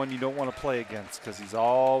probably one you don't want to play against because he's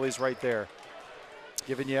always right there,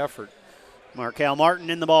 giving you effort. Markel Martin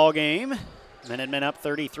in the ball game. Minutemen up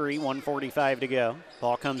 33, 1:45 to go.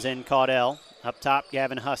 Ball comes in, Caudell. Up top,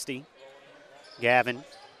 Gavin Husty. Gavin.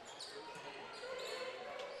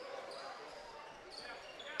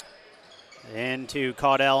 Into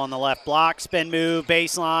Caudell on the left block. Spin move,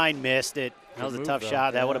 baseline, missed it. That was a tough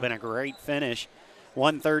shot. That would have been a great finish.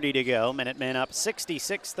 1:30 to go. Minutemen up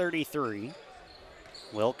 66-33.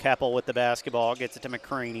 Will Keppel with the basketball. Gets it to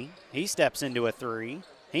McCraney. He steps into a 3.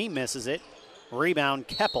 He misses it. Rebound,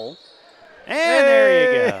 Keppel. And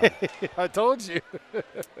there you go. I told you.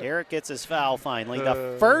 Derek gets his foul finally.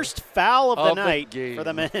 The first foul of the night for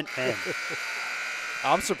the Minutemen.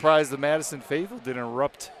 I'm surprised the Madison faithful didn't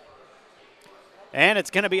erupt. And it's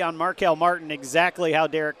going to be on Markel Martin, exactly how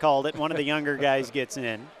Derek called it. One of the younger guys gets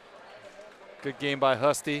in. Good game by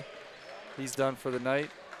Husty. He's done for the night.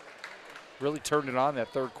 Really turned it on that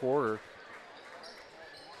third quarter.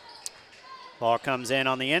 Ball comes in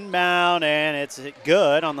on the inbound, and it's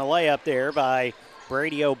good on the layup there by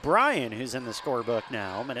Brady O'Brien, who's in the scorebook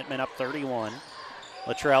now. Minutemen up 31.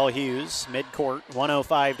 Latrell Hughes, midcourt,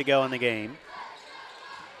 1:05 to go in the game.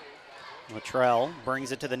 Latrell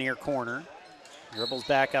brings it to the near corner. Dribbles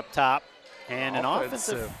back up top, and an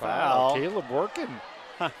offensive foul. Caleb working.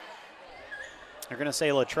 They're going to say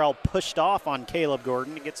Latrell pushed off on Caleb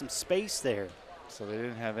Gordon to get some space there. So they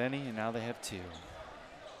didn't have any, and now they have 2.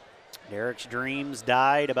 Derek's dreams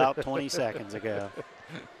died about 20 seconds ago.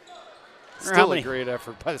 Still a great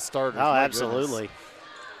effort by the starters. Oh, absolutely.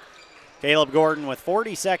 Caleb Gordon with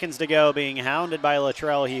 40 seconds to go being hounded by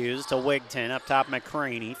Latrell Hughes to Wigton. Up top,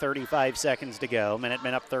 McCraney. 35 seconds to go.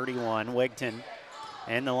 Minutemen up 31. Wigton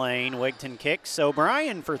in the lane. Wigton kicks.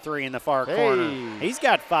 O'Brien for 3 in the far corner. He's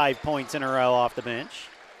got 5 points in a row off the bench.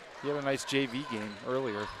 He had a nice JV game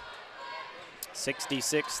earlier.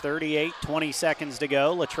 66-38, 20 seconds to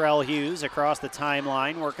go. Latrell Hughes across the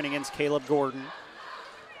timeline working against Caleb Gordon.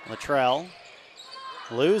 Latrell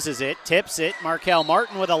Loses it, tips it. Markel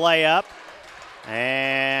Martin with a layup.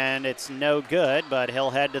 And it's no good, but he'll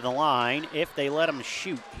head to the line if they let him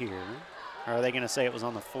shoot here. Or are they going to say it was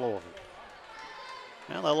on the floor?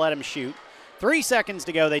 Well, they'll let him shoot. 3 seconds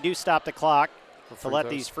to go. They do stop the clock to let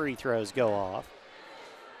these free throws go off.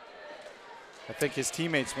 I think his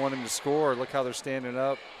teammates want him to score. Look how they're standing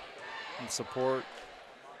up in support.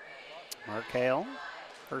 Markel,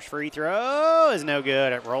 first free throw is no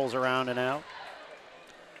good. It rolls around and out.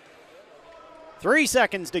 3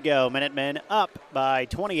 seconds to go. Minutemen up by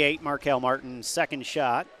 28. Markel Martin's second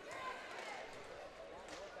shot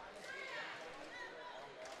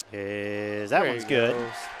that one's good.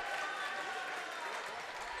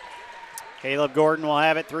 Caleb Gordon will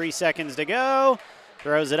have it. 3 seconds to go.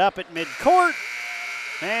 Throws it up at midcourt,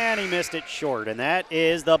 and he missed it short. And that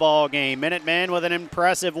is the ball game. Minutemen with an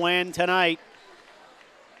impressive win tonight.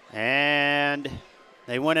 And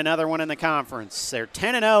they win another one in the conference. They're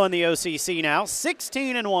 10-0 in the OCC now,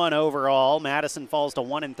 16-1 overall. Madison falls to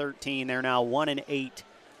 1-13. They're now 1-8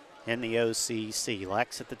 in the OCC.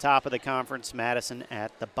 Lex at the top of the conference, Madison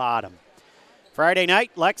at the bottom. Friday night,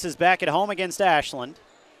 Lex is back at home against Ashland.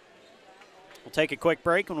 We'll take a quick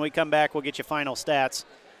break. When we come back, we'll get you final stats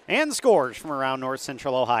and scores from around North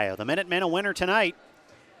Central Ohio. The Minutemen a winner tonight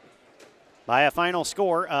by a final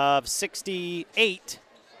score of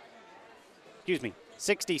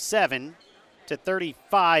 67 to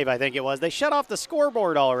 35, I think it was. They shut off the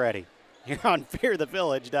scoreboard already. You're on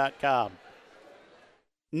fearthevillage.com.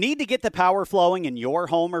 Need to get the power flowing in your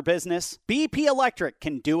home or business? BP Electric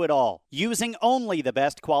can do it all. Using only the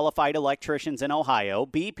best qualified electricians in Ohio,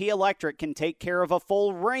 BP Electric can take care of a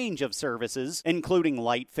full range of services, including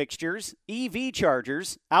light fixtures, EV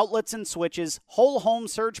chargers, outlets and switches, whole home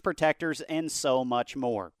surge protectors, and so much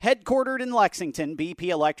more. Headquartered in Lexington, BP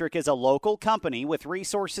Electric is a local company with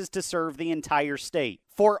resources to serve the entire state.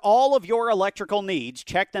 For all of your electrical needs,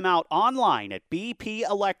 check them out online at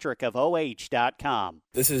bpelectricofoh.com.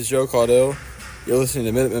 This is Joe Caudell. You're listening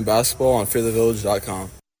to Minutemen Basketball on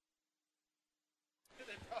fearthevillage.com.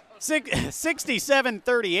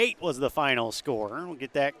 67-38 was the final score. We'll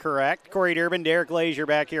get that correct. Corey Durbin, Derek Lazier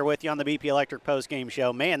back here with you on the BP Electric postgame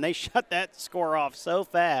show. Man, they shut that score off so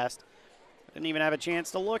fast. Didn't even have a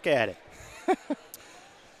chance to look at it.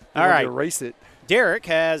 All right. Erase it. Derek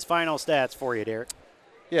has final stats for you, Derek.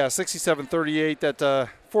 Yeah, 67-38, that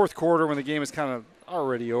fourth quarter when the game is kind of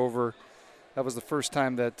already over. That was the first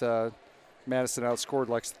time that Madison outscored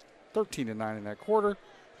Lex 13-9 in that quarter.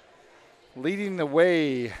 Leading the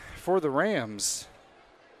way for the Rams.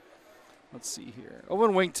 Let's see here.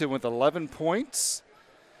 Owen Winkton with 11 points.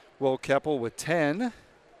 Will Keppel with 10.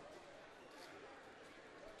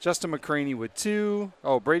 Justin McCraney with 2.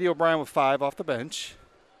 Oh, Brady O'Brien with 5 off the bench.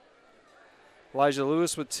 Elijah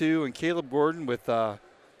Lewis with 2, and Caleb Gordon with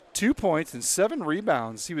 2 points and 7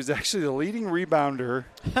 rebounds. He was actually the leading rebounder.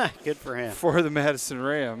 Good for him. For the Madison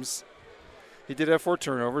Rams. He did have 4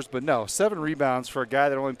 turnovers, but no, 7 rebounds for a guy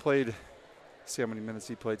that only played, see how many minutes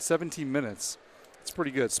he played, 17 minutes. It's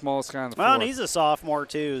pretty good. Smallest guy on the floor. Well, and he's a sophomore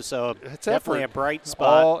too, so it's definitely effort. A bright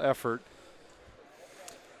spot. All effort.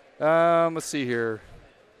 Let's see here.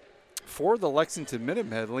 For the Lexington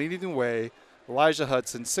Minutemen, leading the way, Elijah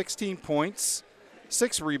Hudson, 16 points,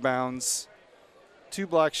 6 rebounds, 3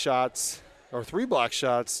 block shots,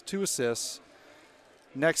 2 assists.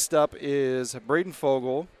 Next up is Braden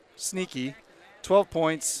Fogel, sneaky, 12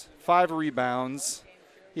 points, 5 rebounds.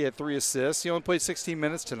 He had 3 assists. He only played 16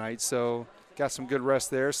 minutes tonight, so got some good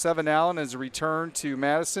rest there. Seven Allen has returned to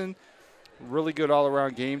Madison. Really good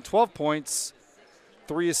all-around game. 12 points,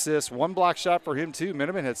 3 assists, 1 block shot for him too.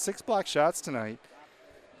 Minutemen had 6 block shots tonight.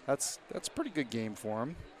 That's a pretty good game for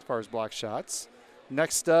him as far as block shots.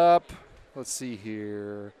 Next up, let's see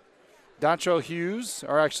here. Dontrell Hughes,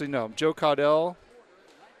 or actually no, Joe Caudell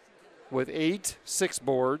with 8, 6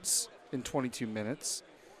 boards in 22 minutes.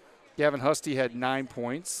 Gavin Husty had 9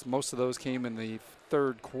 points. Most of those came in the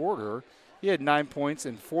third quarter. He had 9 points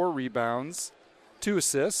and 4 rebounds, 2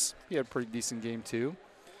 assists. He had a pretty decent game too.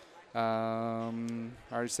 I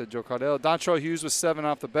already said Joe Caudell. Dontrell Hughes with 7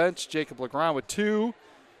 off the bench. Jacob Legrand with 2.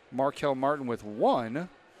 Markel Martin with 1.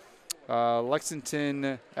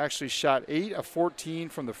 Lexington actually shot 8 of 14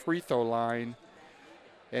 from the free throw line.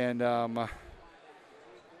 And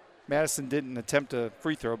Madison didn't attempt a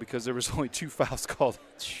free throw because there was only 2 fouls called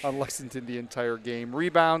on Lexington the entire game.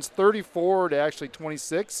 Rebounds 34 to actually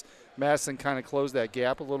 26. Madison kind of closed that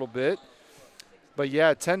gap a little bit. But,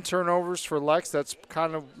 yeah, 10 turnovers for Lex. That's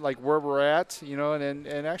kind of like where we're at, you know. And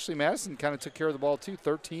actually Madison kind of took care of the ball too,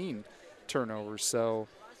 13 turnovers. So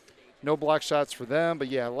no block shots for them. But,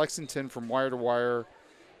 yeah, Lexington from wire to wire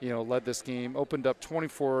led this game, opened up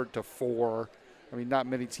 24-4. I mean, not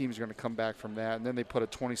many teams are going to come back from that. And then they put a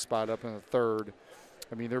 20 spot up in the third.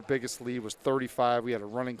 I mean, their biggest lead was 35. We had a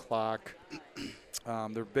running clock.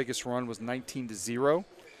 Their biggest run was 19-0.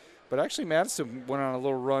 But actually, Madison went on a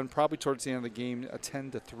little run probably towards the end of the game, a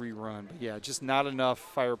 10-3 run. But, yeah, just not enough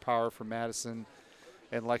firepower for Madison.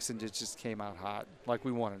 And Lexington just came out hot like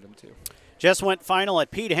we wanted them to. Just went final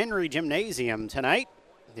at Pete Henry Gymnasium tonight.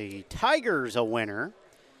 The Tigers a winner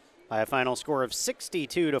by a final score of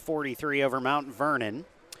 62-43 over Mount Vernon.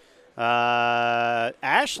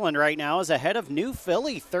 Ashland right now is ahead of New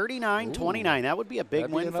Philly, 39-29. That would be a big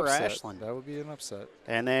win for Ashland. That would be an upset.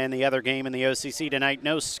 And then the other game in the OCC tonight,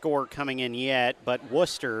 no score coming in yet, but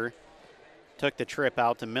Worcester took the trip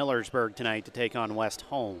out to Millersburg tonight to take on West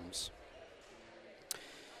Holmes.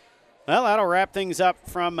 Well, that'll wrap things up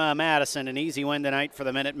from Madison. An easy win tonight for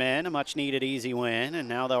the Minutemen, a much-needed easy win. And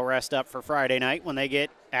now they'll rest up for Friday night when they get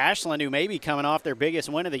Ashland, who may be coming off their biggest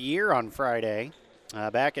win of the year on Friday,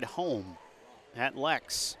 back at home at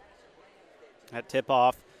Lex. That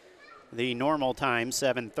tip-off the normal time,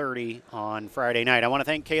 7:30 on Friday night. I want to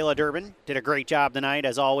thank Kayla Durbin. Did a great job tonight,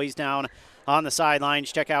 as always, down on the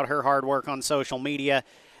sidelines. Check out her hard work on social media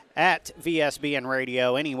at VSBN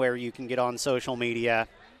Radio, anywhere you can get on social media.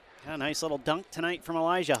 Got a nice little dunk tonight from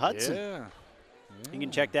Elijah Hudson. Yeah. You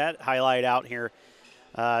can check that highlight out here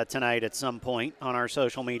tonight at some point on our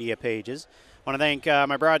social media pages. I want to thank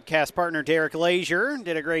my broadcast partner, Derek Lazier.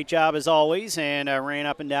 Did a great job as always and ran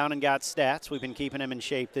up and down and got stats. We've been keeping him in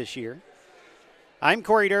shape this year. I'm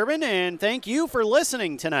Corey Durbin, and thank you for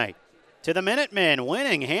listening tonight to the Minutemen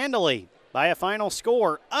winning handily by a final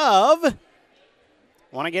score of,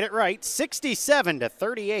 want to get it right,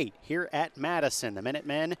 67-38 here at Madison. The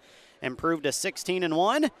Minutemen improved to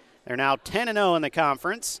 16-1. They're now 10-0 in the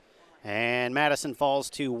conference, and Madison falls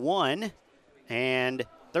to 1-13,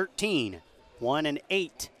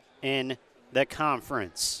 1-8 in the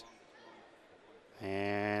conference.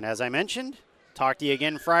 And as I mentioned, talk to you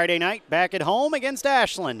again Friday night back at home against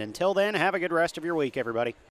Ashland. Until then, have a good rest of your week, everybody.